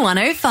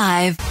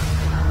 B105.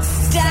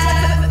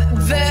 Stab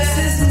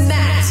versus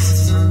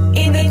Matt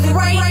in the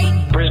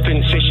great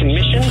Brisbane Fishin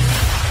Mission.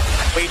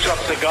 We drop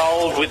the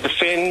gold with the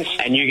fins,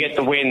 and you get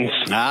the wins.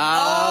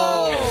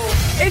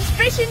 It's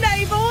fishing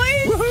day,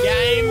 boys!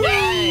 Game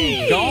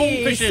day! Gold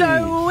fishing!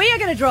 So we are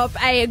going to drop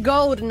a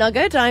gold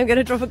nugget. I'm going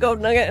to drop a gold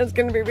nugget. It's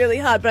going to be really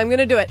hard, but I'm going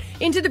to do it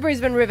into the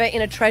Brisbane River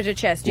in a treasure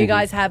chest. You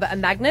guys have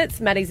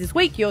magnets. Maddie's is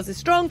weak. Yours is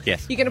strong.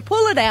 Yes. You're going to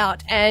pull it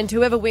out, and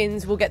whoever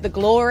wins will get the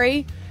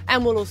glory,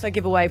 and we'll also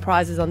give away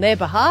prizes on their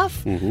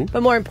behalf.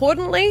 But more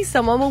importantly,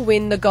 someone will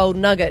win the gold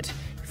nugget.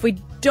 If we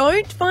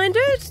don't find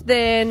it,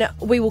 then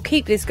we will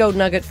keep this gold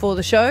nugget for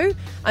the show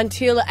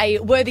until a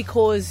worthy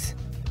cause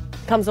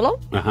comes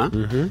along,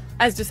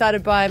 as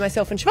decided by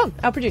myself and Siobhan,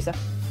 our producer.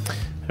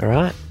 All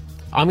right.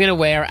 I'm going to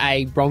wear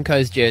a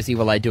Broncos jersey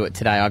while I do it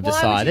today, I've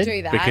decided. Why would you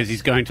do that? Because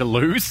he's going to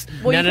lose?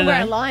 Well, you can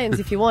wear a Lions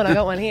if you want. I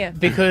got one here.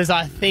 Because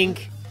I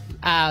think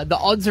the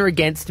odds are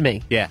against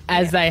me. Yeah.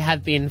 As they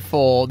have been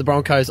for the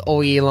Broncos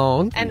all year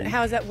long. And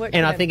how does that work?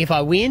 And I think if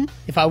I win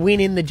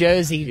in the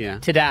jersey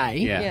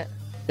today,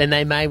 then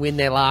they may win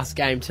their last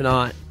game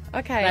tonight.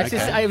 Okay.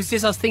 I was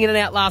thinking it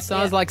out last night.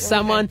 I was like,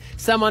 someone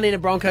in a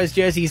Broncos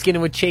jersey is going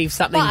to achieve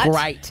something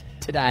great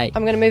today.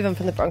 I'm going to move on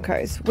from the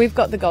Broncos. We've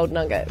got the gold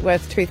nugget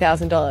worth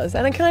 $2,000.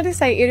 And can I just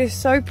say, it is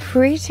so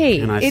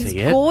pretty. It's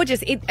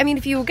gorgeous.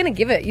 If you were going to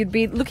give it, you'd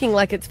be looking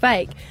like it's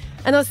fake.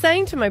 And I was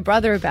saying to my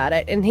brother about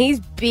it, and he's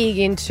big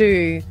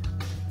into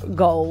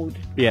gold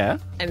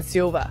and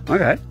silver.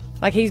 Okay.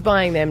 Like, he's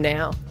buying them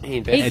now.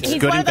 He's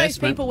one of those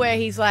people where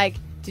he's like,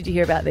 did you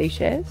hear about these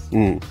shares?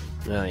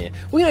 Oh, yeah.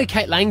 Well,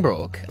 Kate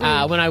Langbrook,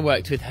 when I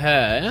worked with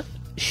her,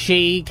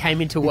 she came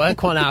into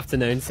work one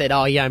afternoon and said,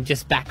 I'm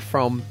just back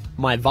from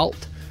my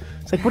vault.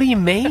 It's like, what do you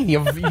mean,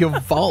 your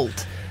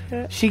vault?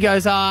 She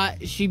goes,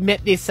 she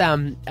met this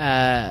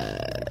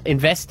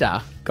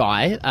investor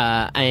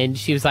guy, and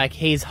she was like,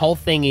 his whole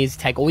thing is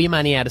take all your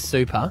money out of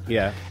super,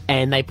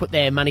 and they put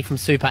their money from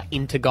super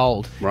into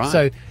gold. Right.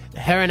 So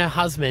her and her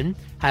husband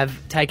have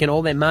taken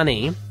all their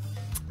money.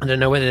 I don't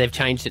know whether they've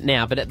changed it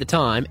now, but at the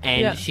time,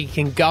 and she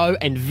can go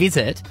and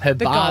visit her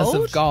bars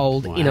of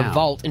gold in a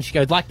vault, and she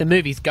goes, like the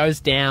movies, goes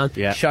down,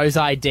 shows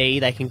ID,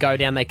 they can go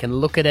down, they can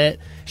look at it.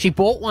 She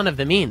bought one of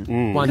them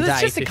in one day.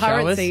 It's just a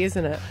currency,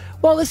 isn't it?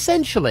 Well,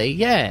 essentially,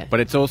 yeah.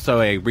 But it's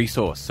also a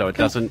resource, so it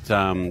doesn't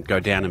go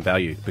down in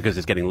value because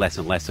it's getting less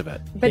and less of it.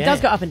 But it does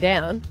go up and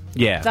down.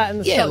 Yeah. That in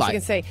the stocks, you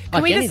can see.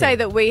 Can we just say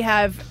that we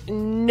have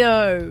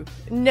no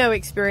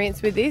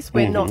experience with this?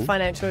 We're not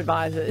financial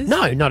advisors.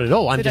 No, not at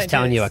all. I'm just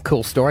telling you a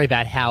cool story story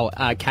about how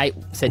Kate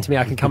said to me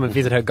I can come and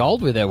visit her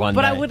gold with her one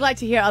But day. I would like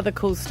to hear other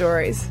cool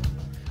stories.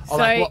 Oh,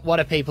 like what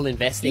are people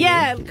investing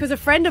Yeah, in? because a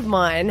friend of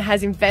mine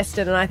has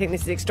invested, and I think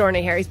this is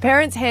extraordinary here. His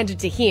parents handed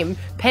to him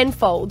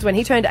Penfolds. When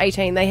he turned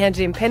 18, they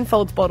handed him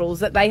Penfolds bottles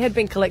that they had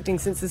been collecting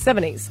since the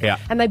 70s. Yeah.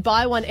 And they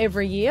buy one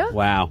every year.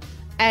 Wow.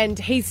 And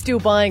he's still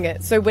buying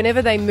it. So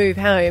whenever they move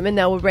home, and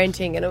they were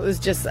renting, and it was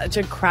just such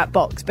a crap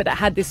box, but it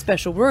had this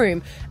special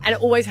room, and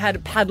it always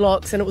had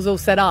padlocks, and it was all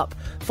set up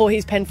for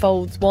his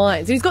Penfolds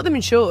wines. And he's got them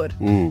insured.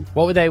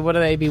 What would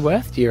they be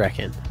worth, do you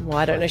reckon? Well,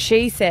 I don't know.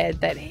 She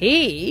said that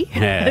he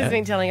has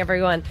been telling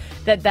everyone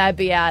that they'd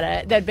be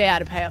able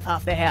to pay off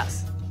half their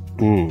house.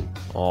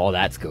 Oh,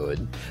 that's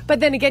good. But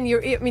then again, you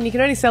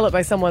can only sell it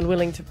by someone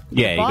willing to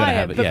Yeah, you gotta buy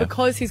have it. it, But yeah.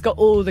 because he's got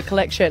all the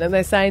collection, and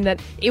they're saying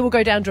that it will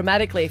go down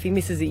dramatically if he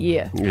misses a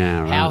year.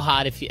 Yeah, right. How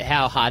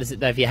hard is it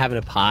though if you're having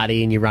a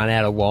party and you run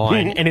out of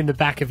wine and in the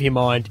back of your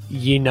mind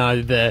you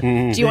know the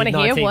Do you want to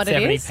hear what it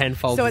 1970 is?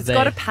 Penfolds So is it's there.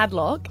 got a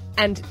padlock,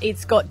 and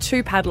it's got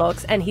 2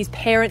 padlocks, and his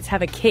parents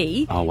have a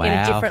key Oh, wow. in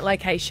a different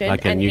location,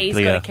 Like a and he's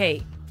nuclear- got a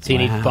key. So you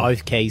need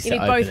both keys You to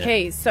need open both it.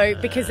 keys. So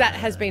because that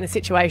has been a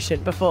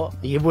situation before.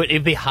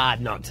 It'd be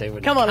hard not to.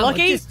 wouldn't Come it? on,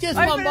 Lockie. Just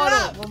Open one it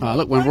bottle. up. Oh,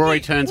 look, when Rory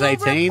turns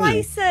 18...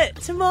 Replace it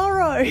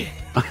tomorrow.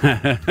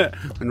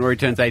 when Rory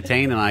turns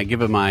 18 and I give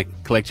her my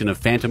collection of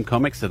Phantom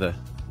comics that are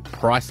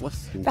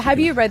priceless. But have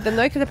you read them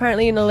though? Because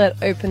apparently you're not allowed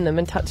to open them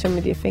and touch them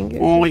with your fingers.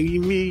 Oh,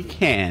 you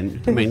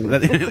can. I mean...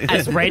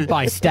 As read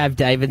by Stav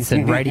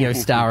Davidson, radio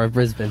star of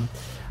Brisbane.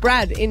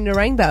 Brad in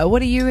Narangba,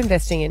 what are you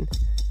investing in?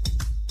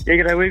 Yeah,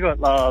 g'day. We got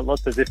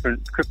lots of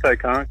different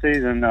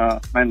cryptocurrencies and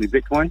mainly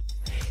Bitcoin.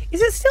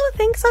 Is it still a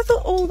thing? Because I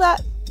thought all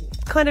that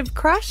kind of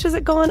crashed. Has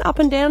it gone up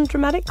and down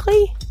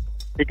dramatically?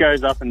 It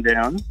goes up and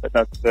down, but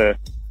that's the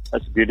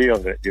beauty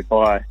of it. You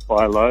buy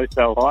low,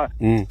 sell high.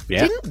 Yeah.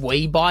 Didn't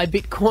we buy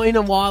Bitcoin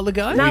a while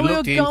ago? No, we were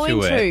looked going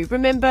into to. it.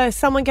 Remember,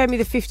 someone gave me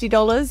the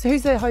 $50.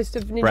 Who's the host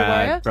of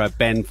Ninja Warrior?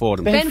 Ben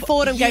Fordham. Ben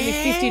Fordham gave me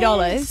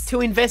 $50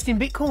 to invest in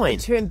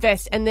Bitcoin. to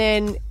invest, and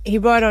then he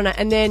wrote on it,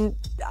 and then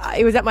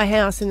it was at my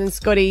house, and then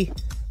Scotty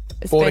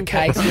Bought a spent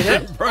case with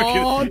it.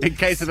 Broken in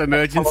case of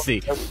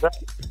emergency.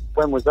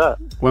 When was that?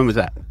 When was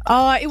that?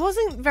 Oh, it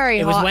wasn't very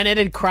It high. was when it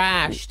had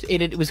crashed.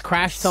 It was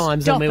crash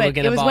times Stop and we were it.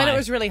 going It to was buy. when it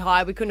was really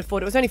high. We couldn't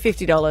afford it. It was only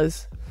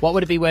 $50. What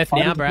would it be worth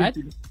now, Brad?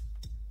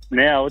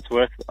 Now it's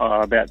worth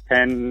about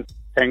 10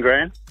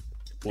 grand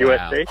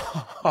USD.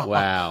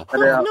 Wow.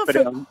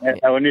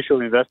 But our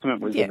initial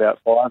investment was about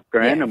 $5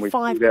 grand, Yeah, and we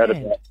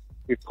 $5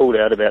 pulled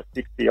out about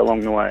 60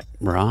 along the way.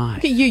 Right.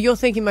 Look at you. You're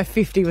thinking my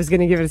 50 was going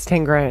to give us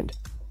 10 grand.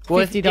 Well,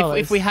 if, $50.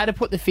 if we had to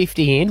put the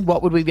 50 in,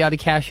 what would we be able to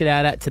cash it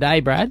out at today,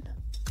 Brad?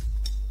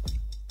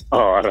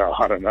 Oh, I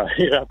don't know.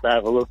 You'd have to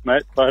have a look,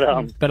 mate.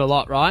 But But a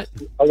lot, right?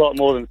 a lot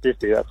more than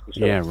 50, that's for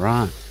sure. Yeah,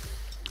 right.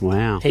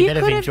 Wow. He You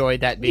better have could've-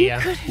 enjoyed that beer.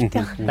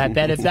 That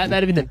better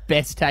have been the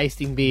best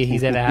tasting beer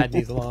he's ever had in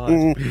his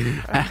life.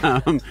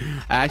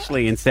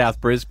 Ashley in South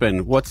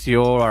Brisbane, what's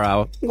your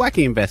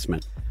wacky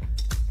investment?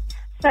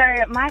 So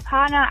my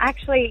partner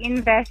actually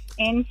invests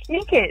in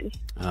sneakers.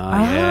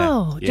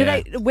 Oh, do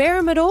they wear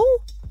them at all?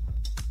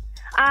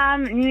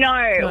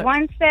 No.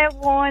 Once they're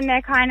worn,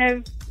 they're kind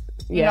of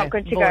not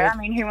good to go. void. I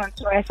mean, who wants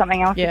to wear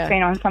something else Yeah. that's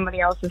been on somebody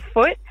else's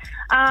foot?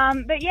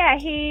 But yeah,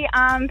 he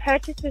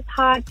purchases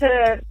hard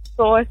to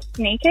source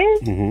sneakers,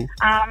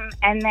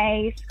 and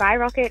they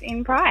skyrocket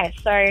in price.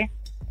 So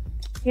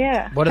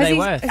yeah. What are Has they he,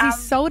 worth? Has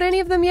he sold any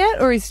of them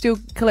yet, or he's still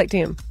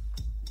collecting them?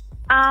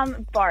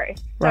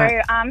 Both.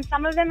 Right. So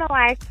some of them are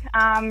like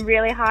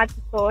really hard to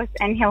source,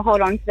 and he'll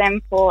hold on to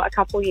them for a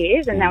couple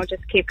years, and they'll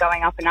just keep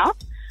going up and up.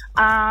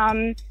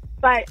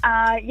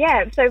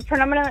 So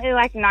predominantly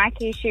like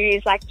Nike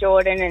shoes, like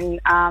Jordan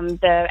and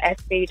the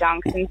SB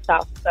Dunks and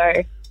stuff. So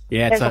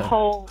Yeah, it's there's a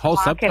whole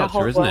market, a subculture,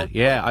 whole isn't world. it?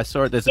 Yeah, I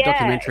saw it. There's a Yeah,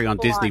 documentary on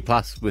it's full Disney on.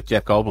 Plus with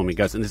Jeff Goldblum. He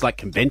goes, and there's like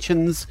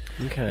conventions,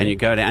 and you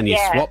go down and you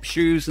Yeah. swap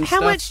shoes and How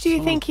stuff. much do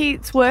you think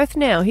it's worth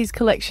now, his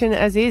collection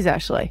as is,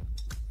 Ashley?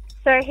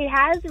 So he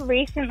has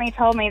recently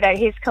told me that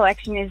his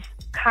collection is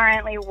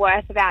currently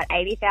worth about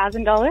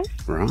 $80,000.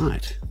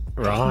 Right.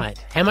 Right.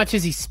 How much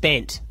has he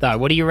spent, though?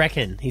 What do you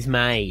reckon he's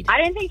made? I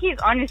don't think he's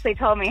honestly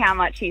told me how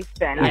much he's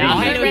spent. Yeah,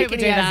 I think hate it when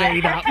he does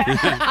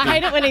that. I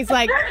hate it when he's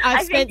like,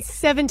 I spent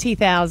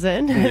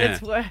 70,000. Yeah.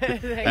 It's worth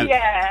And,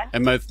 Yeah.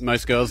 and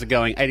most girls are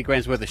going, 80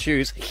 grand's worth of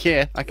shoes.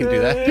 Yeah, I can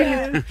do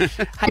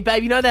that. Hey,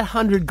 babe, you know that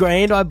 100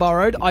 grand I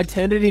borrowed? I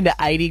turned it into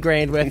 80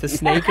 grand worth of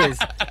sneakers.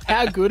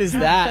 How good is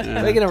that?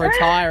 We're going to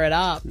retire it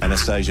up.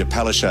 Anastasia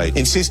Palaszczuk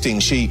insisting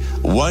she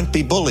won't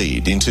be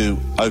bullied into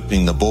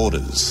opening the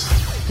borders.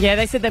 Yeah,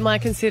 they said they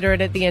might consider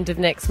it at the end of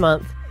next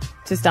month,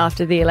 just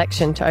after the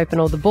election, to open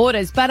all the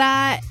borders. But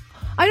I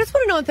just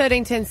want to know on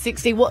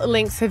 131060, what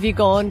lengths have you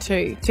gone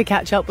to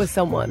catch up with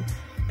someone?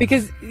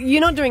 Because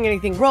you're not doing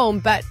anything wrong,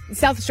 but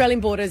South Australian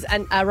borders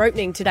are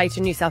opening today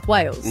to New South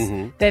Wales.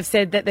 They've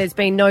said that there's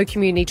been no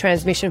community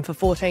transmission for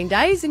 14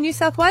 days in New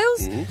South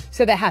Wales,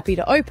 so they're happy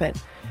to open.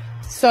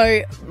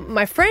 So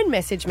my friend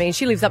messaged me, and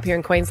she lives up here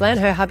in Queensland.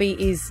 Her hubby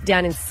is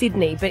down in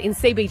Sydney, but in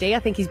CBD, I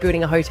think he's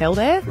building a hotel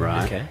there.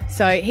 Right. Okay.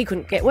 So he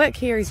couldn't get work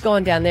here. He's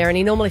gone down there, and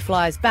he normally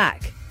flies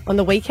back on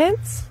the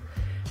weekends.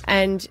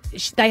 And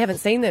they haven't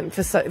seen them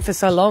for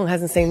so long.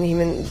 Hasn't seen him,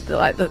 and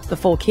the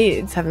 4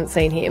 kids haven't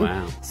seen him.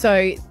 Wow.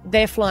 So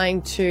they're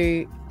flying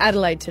to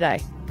Adelaide today.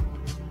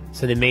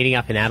 So they're meeting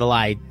up in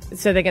Adelaide.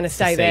 So they're going to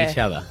stay there. See each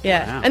other.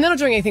 Yeah. Wow. And they're not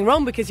doing anything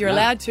wrong because you're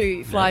allowed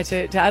to fly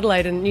to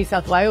Adelaide, and New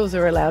South Wales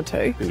are allowed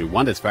to. They do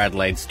wonders for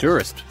Adelaide's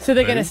tourist. So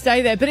they're going to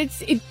stay there. But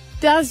it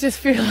does just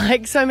feel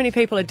like so many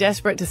people are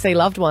desperate to see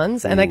loved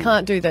ones, and they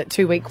can't do that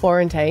 2-week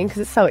quarantine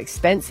because it's so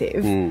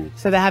expensive.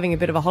 So they're having a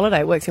bit of a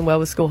holiday. It works in well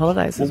with school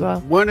holidays as well.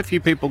 Weren't a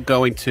few people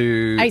going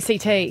to...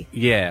 ACT.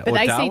 Yeah, But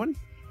or Darwin?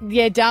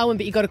 Yeah, Darwin,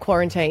 but you got to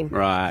quarantine.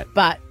 Right.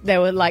 But they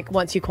were like,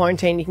 once you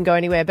quarantine, you can go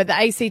anywhere. But the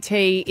ACT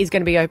is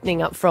going to be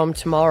opening up from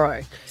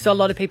tomorrow. So a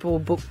lot of people will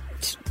book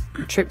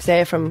trips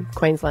there from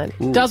Queensland.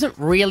 Doesn't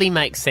really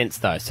make sense,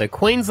 though. So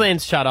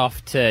Queensland's shut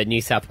off to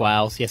New South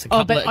Wales. Yes, a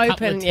couple of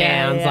towns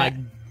like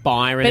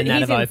Byron and that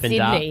have opened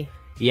Sydney. up.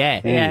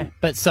 Yeah.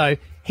 But so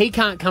he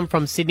can't come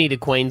from Sydney to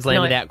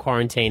Queensland without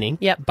quarantining.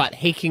 Yep. But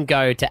he can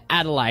go to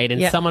Adelaide,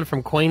 and Yep. someone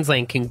from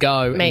Queensland can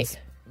go and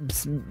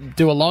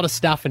do a lot of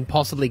stuff and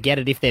possibly get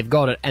it if they've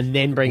got it, and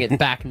then bring it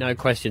back, no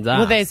questions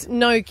asked.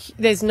 Well,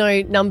 there's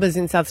no numbers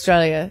in South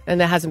Australia, and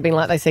there hasn't been,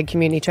 like they said,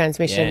 community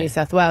transmission in New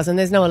South Wales, and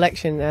there's no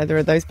election either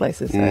of those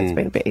places, so it's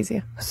been a bit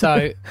easier.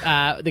 So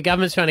the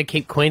government's trying to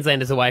keep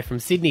Queenslanders away from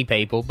Sydney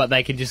people, but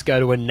they can just go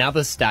to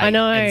another state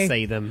and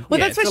see them. Well,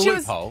 that's what it's a she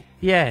was. loophole.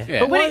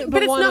 Yeah.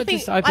 But it's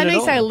nothing. I know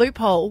you say a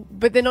loophole,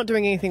 but they're not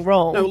doing anything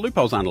wrong. No,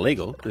 loopholes aren't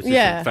illegal. It's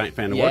just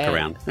found a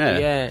workaround.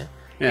 Yeah.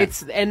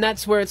 And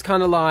that's where it's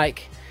kind of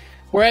like,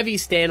 wherever you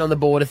stand on the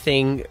border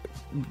thing,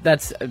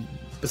 that's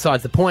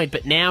besides the point.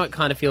 But now it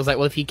kind of feels like,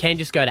 well, if you can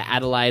just go to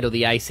Adelaide or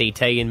the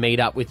ACT and meet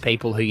up with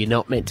people who you're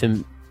not meant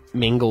to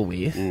mingle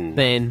with,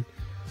 then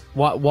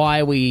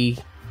why are we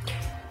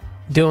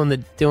doing the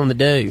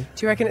do? Do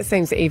you reckon it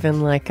seems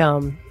even like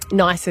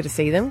nicer to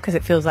see them because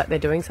it feels like they're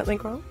doing something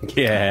wrong?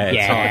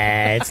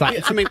 It's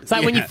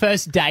like when you're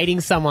first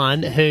dating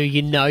someone who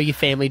you know your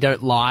family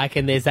don't like,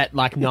 and there's that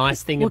like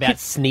nice thing about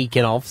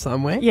sneaking off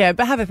somewhere. Yeah,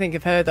 but have a think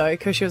of her though,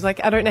 because she was like,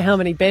 I don't know how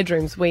many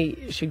bedrooms we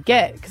should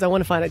get because I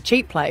want to find a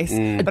cheap place,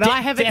 but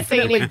I haven't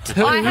seen him.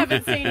 I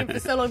haven't seen him for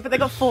so long, but they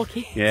got 4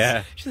 kids.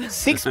 Yeah,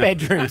 6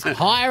 bedrooms.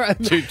 Hire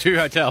two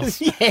hotels.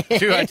 2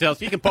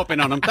 hotels. You can pop in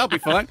on them. They'll be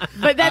fine.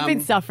 But they've been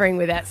suffering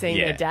without seeing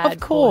their dad. Of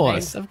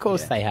course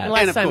they have.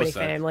 Like And of so course,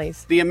 many families.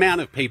 The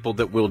amount of people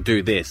that will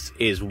do this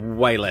is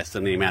way less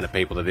than the amount of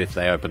people that, if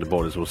they open the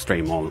borders, will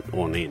stream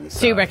on in.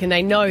 So you reckon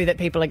they know that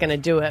people are going to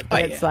do it,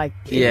 but it's like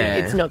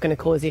it's not going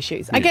to cause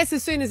issues. I guess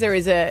as soon as there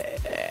is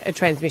a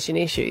transmission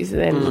issues,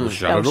 then they'll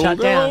shut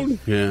down.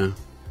 Yeah.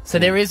 So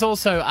there is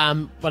also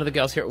one of the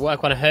girls here at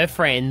work, one of her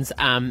friends,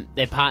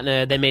 their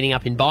partner, they're meeting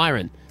up in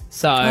Byron.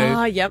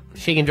 So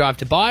she can drive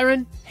to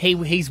Byron.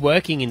 He's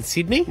working in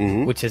Sydney,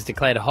 which has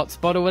declared a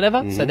hotspot or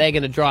whatever. So they're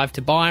going to drive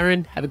to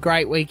Byron, have a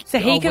great week. So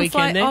he can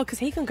fly. there. Oh, because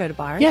he can go to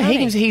Byron. Yeah,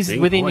 can't he's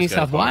within New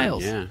South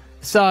Wales. Yeah.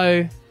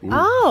 So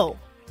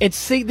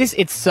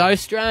it's so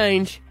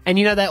strange. And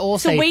you know they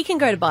also so we can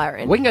go to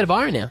Byron. We can go to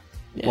Byron now.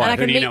 Yeah. Why?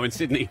 Who do you know in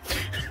Sydney?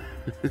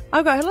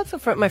 I've got lots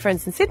of my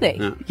friends in Sydney.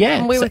 Yeah.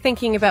 And we were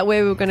thinking about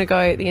where we were going to go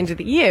at the end of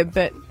the year,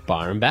 but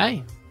Byron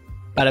Bay.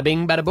 Bada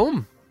bing, bada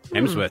boom.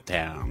 Hemsworth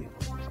Town.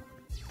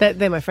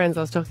 They're my friends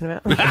I was talking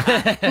about.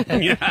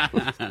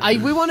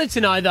 We wanted to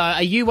know, though,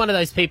 are you one of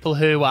those people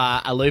who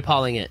are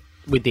loopholing it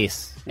with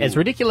this? As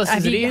ridiculous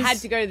as it is. You had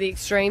to go to the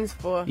extremes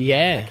for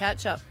the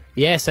catch-up.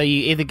 Yeah, so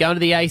you either go to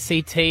the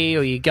ACT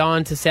or you're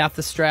going to South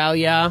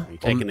Australia. You're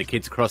taking the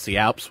kids across the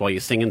Alps while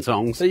you're singing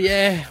songs. So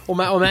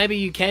or maybe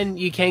you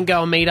can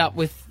go and meet up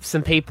with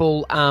some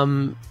people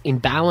in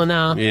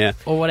Ballina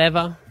or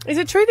whatever. Is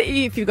it true that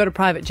if you've got a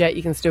private jet,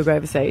 you can still go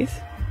overseas?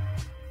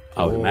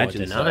 I would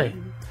imagine so.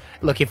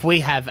 Look, if we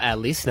have a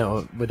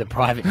listener with a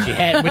private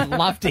jet, we'd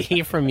love to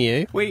hear from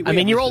you. I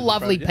mean, you're all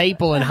lovely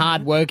people and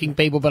hard-working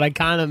people, but I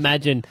can't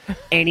imagine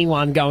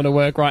anyone going to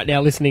work right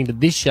now listening to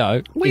this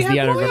show is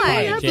the owner of a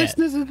private jet. We have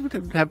listeners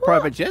that have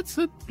private jets.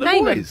 The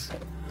boys.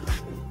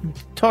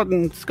 Todd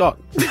and Scott.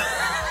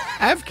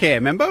 Avcare,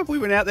 remember? We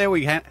went out there,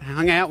 we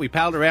hung out, we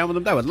palled around with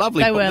them. They were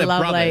lovely. They were They're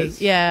lovely,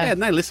 brothers. yeah.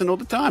 And they listen all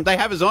the time. They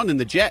have us on in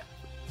the jet.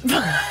 You're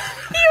such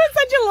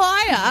a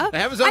liar. They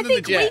have us on in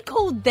the jet. I think we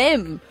called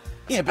them.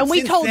 Yeah, but and we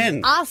since told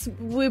then... us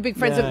we were big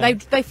friends. No.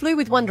 They flew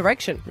with One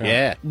Direction. Right.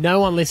 Yeah. No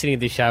one listening to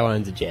this show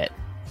owns a jet.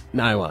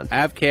 No one.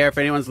 Avcare, if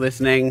anyone's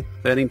listening,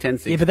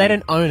 131060. Yeah, but they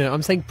don't own it.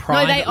 I'm saying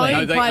privately.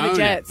 No, they own private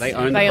jets. They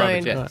own the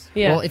private jets. Right.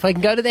 Yeah. Well, if I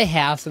can go to their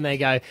house and they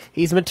go,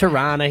 here's my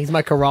Tirana, here's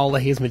my Corolla,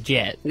 here's my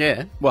jet.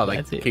 Yeah. Well,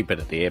 they keep it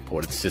at the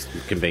airport. It's just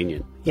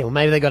convenient. Yeah, well,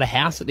 maybe they got a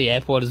house at the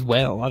airport as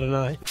well. I don't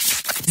know.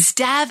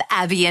 Stab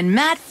Abby and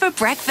Matt for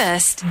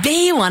breakfast.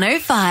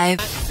 B105.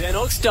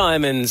 Xenox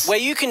Diamonds, where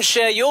you can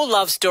share your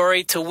love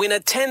story to win a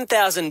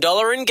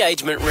 $10,000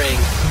 engagement ring.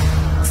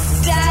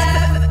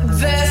 Stab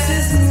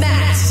versus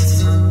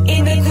Matt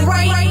in the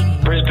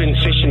great Brisbane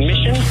Fishin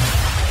Mission.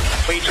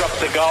 We drop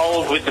the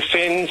gold with the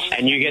fins,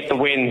 and you get the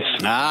wins.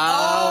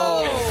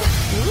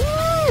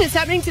 It's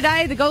happening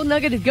today. The gold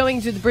nugget is going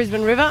to the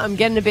Brisbane River. I'm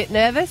getting a bit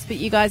nervous, but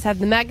you guys have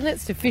the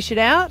magnets to fish it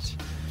out.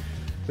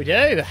 We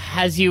do.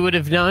 As you would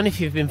have known if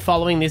you've been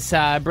following this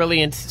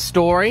brilliant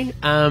story,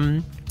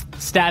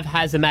 Stav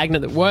has a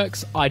magnet that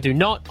works. I do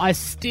not. I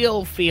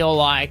still feel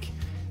like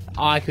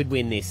I could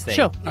win this thing.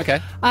 Sure. Okay.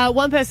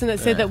 One person that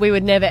said that we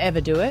would never,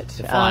 ever do it.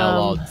 File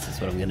odds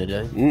is what I'm going to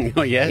do.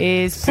 Oh, yeah.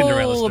 Is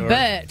Cinderella Paul story.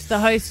 Burt, the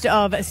host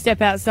of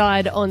Step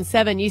Outside on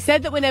 7. You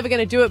said that we're never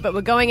going to do it, but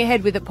we're going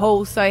ahead with it,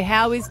 Paul. So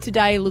how is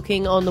today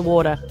looking on the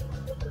water?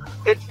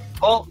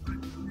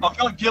 I've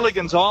got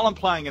Gilligan's Island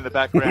playing in the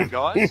background,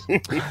 guys.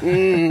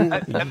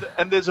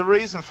 and there's a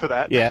reason for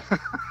that. Yeah.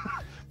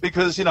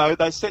 Because, you know,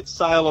 they set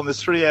sail on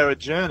this 3-hour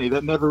journey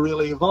that never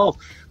really evolved.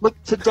 Look,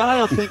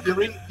 today I think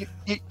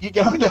you're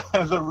going to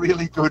have a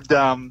really good...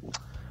 you're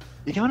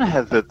going to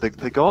have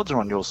the gods are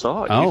on your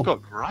side. Oh. You've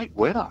got great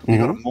weather. You've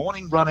got a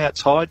morning run-out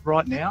tide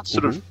right now,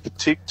 sort of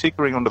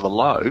tickering onto the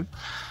low.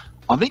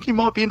 I think you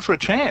might be in for a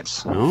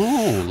chance.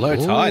 Oh, low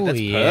tide. That's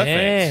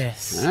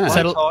yes.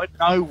 perfect. Low tide,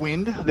 no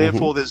wind,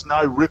 therefore there's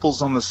no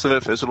ripples on the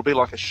surface. It'll be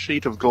like a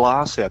sheet of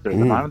glass out there at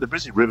the moment. The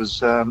Brisbane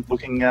River's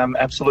looking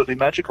absolutely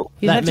magical.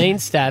 That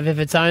means, Stav, if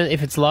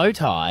it's low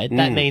tide,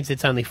 that means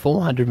it's only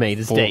 400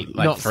 metres deep,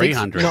 like not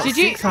 300. Not Did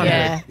you? 600.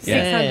 Yeah,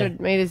 600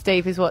 metres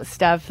deep is what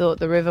Stav thought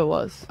the river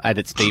was. At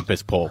its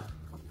deepest, Paul.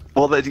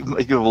 Well,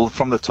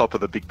 from the top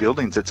of the big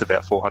buildings, it's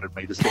about 400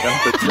 metres down.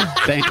 But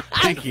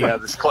thank you.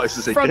 As close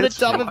as it From gets.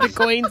 the top of the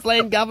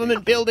Queensland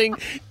government building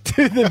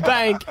to the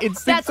bank,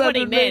 it's 600 That's what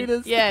he meant.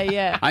 metres.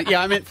 Yeah.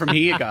 I meant from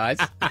here, guys.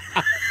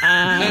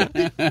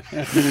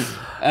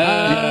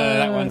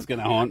 That one's going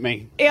to haunt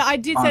me. Yeah, I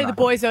did say the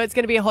boys, though, it's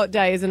going to be a hot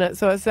day, isn't it?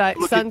 So it's like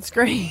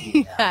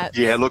sunscreen hats.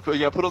 Yeah, look, put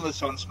on the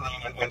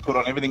sunscreen and put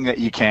on everything that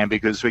you can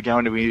because we're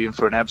going to be in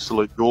for an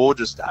absolute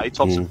gorgeous day.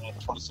 Tops of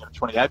 27,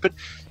 28. But,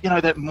 you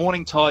know, that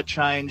morning tide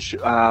change,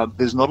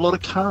 there's not a lot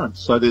of current.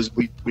 So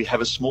we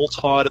have a small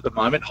tide at the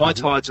moment. High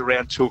tide's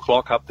around 2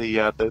 o'clock up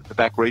the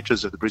back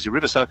reaches of the Brisbane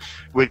River. So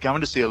we're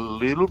going to see a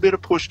little bit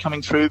of push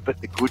coming through, but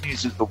the good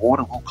news is the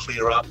water will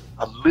clear up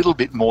a little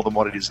bit more than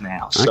what it is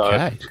now. So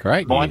Okay,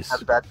 great might news.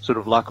 have that sort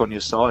of luck on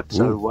your side.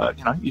 So,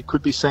 you know, you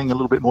could be seeing a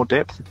little bit more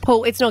depth.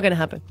 Paul, it's not going to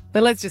happen.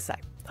 But let's just say,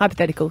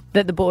 hypothetical,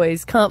 that the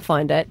boys can't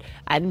find it,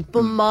 and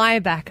my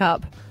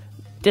backup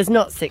does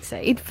not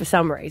succeed for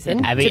some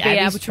reason Abby's to be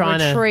able to trying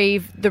to-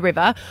 retrieve the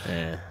river.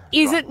 Yeah.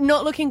 Is it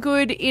not looking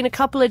good in a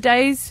couple of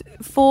days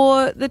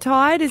for the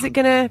tide? Is it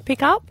going to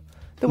pick up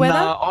the weather?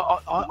 No,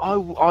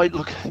 I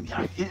look.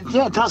 Yeah,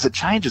 it does. It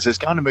changes. It's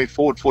going to move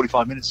forward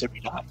 45 minutes every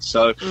day.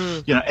 So,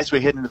 you know, as we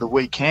head into the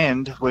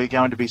weekend, we're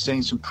going to be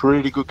seeing some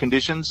pretty good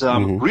conditions.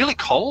 Really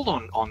cold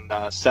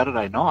on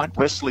Saturday night,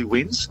 westerly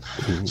winds.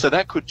 So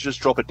that could just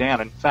drop it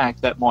down. In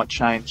fact, that might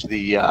change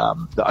the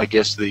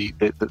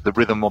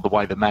rhythm or the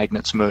way the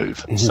magnets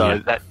move. So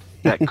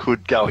that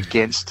could go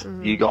against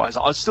you guys.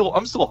 I'm still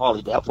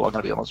highly doubtful. I'm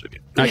going to be honest with you.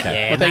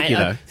 Okay. Well, thank you,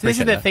 though. So this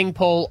is the thing,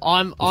 Paul.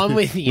 I'm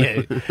with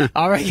you.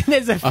 I reckon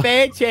there's a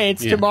fair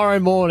chance tomorrow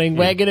morning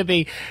we're going to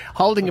be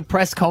holding a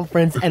press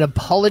conference and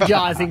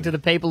apologising to the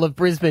people of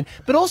Brisbane,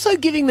 but also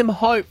giving them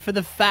hope for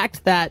the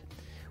fact that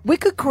we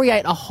could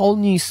create a whole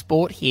new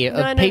sport here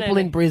of people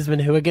in Brisbane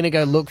who are going to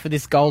go look for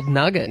this gold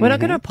nugget. We're not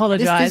going to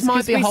apologise. This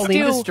might be a whole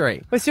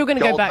industry. We're still going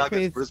to go Gold back Nuggets,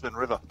 with Brisbane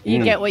River.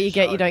 you get what you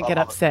get, you don't get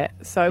upset.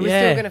 So we're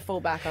still going to fall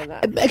back on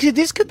that. Actually,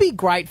 this could be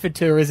great for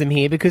tourism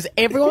here because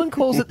everyone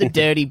calls it the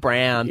Dirty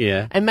Brown.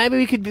 Yeah. And maybe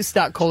we could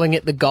start calling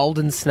it the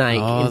Golden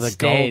Snake Oh, instead.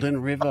 the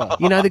Golden River.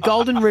 You know, the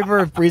Golden River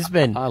of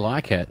Brisbane. I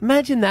like it.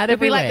 Imagine that It'd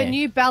be everywhere. like the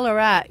new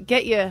Ballarat.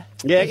 Get your...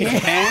 Yeah, get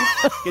your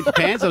pants. Get your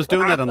pants. I was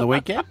doing that on the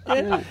weekend.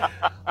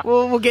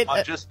 Well, we'll get...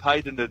 I just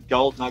paid into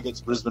Gold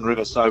Nuggets Brisbane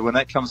River, so when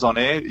that comes on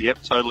air,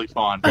 yep, totally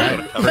fine.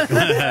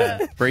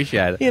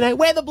 Appreciate it. You know,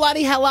 where the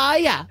bloody hell are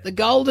you? The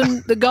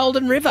Golden River, The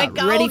Gold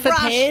ready for Rush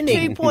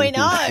panning.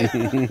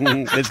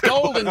 2.0. There's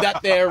gold in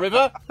that there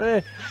river.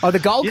 Oh, the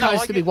Gold You know,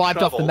 Coast I to be get in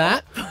wiped off the trouble.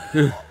 map.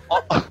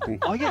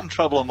 I get in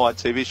trouble on my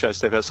TV show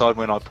Step Outside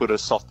when I put a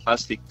soft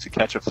plastic to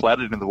catch a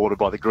flathead in the water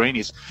by the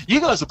greenies.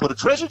 You guys have put a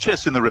treasure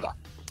chest in the river.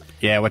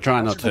 Yeah, we're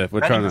trying not to.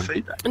 We're trying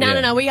to.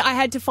 No. I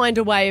had to find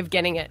a way of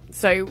getting it.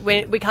 So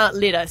we can't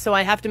litter, so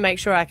I have to make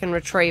sure I can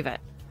retrieve it.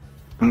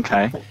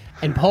 Okay.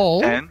 And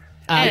Paul, And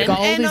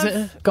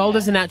gold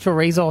is a natural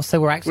resource,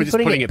 so we're actually just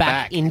putting it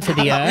back into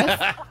the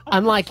earth.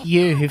 Unlike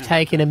you, who've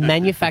taken a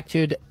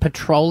manufactured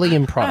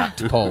petroleum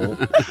product, Paul.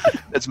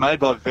 It's made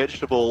by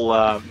vegetable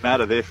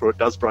matter, therefore it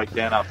does break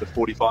down after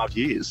 45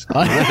 years.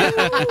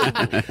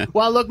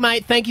 Well, look,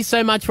 mate, thank you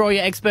so much for all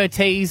your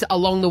expertise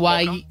along the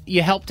way.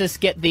 You helped us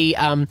get the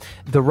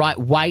right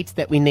weight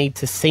that we need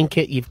to sink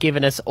it. You've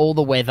given us all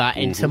the weather,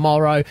 and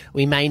tomorrow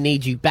we may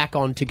need you back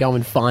on to go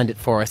and find it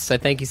for us. So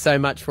thank you so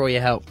much for all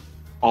your help.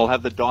 I'll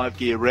have the dive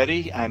gear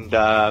ready, and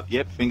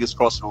fingers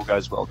crossed it all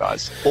goes well,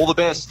 guys. All the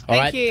best. All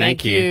right,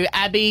 thank you.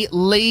 Abby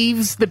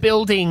leaves the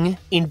building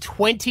in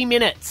 20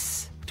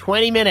 minutes.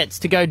 20 minutes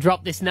to go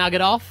drop this nugget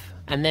off,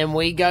 and then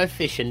we go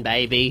fishing,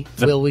 baby.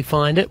 Will we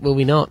find it? Will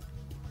we not?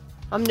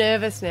 I'm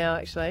nervous now,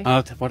 actually.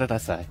 Oh, what did I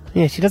say?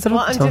 Yeah, she does it all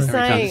Well, the I'm time. just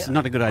saying. It's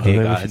not a good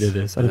idea, I don't think guys. we should do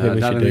this. I don't think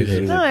we should do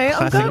this.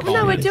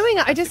 No, we're doing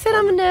it. I just said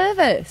I'm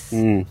nervous.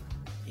 You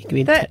can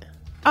be That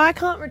I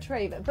can't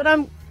retrieve it, but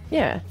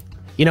yeah.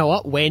 You know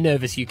what? We're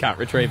nervous you can't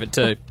retrieve it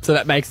too. So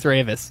that makes 3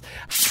 of us.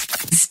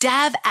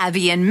 Stab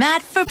Abby and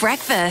Matt for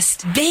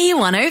breakfast.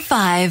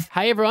 B105.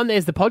 Hey everyone,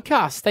 there's the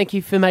podcast. Thank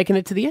you for making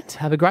it to the end.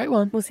 Have a great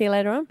one. We'll see you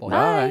later on.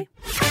 Bye.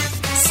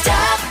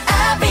 Stab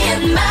Abby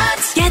and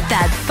Matt. Get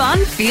that fun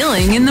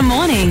feeling in the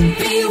morning.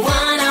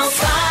 B105.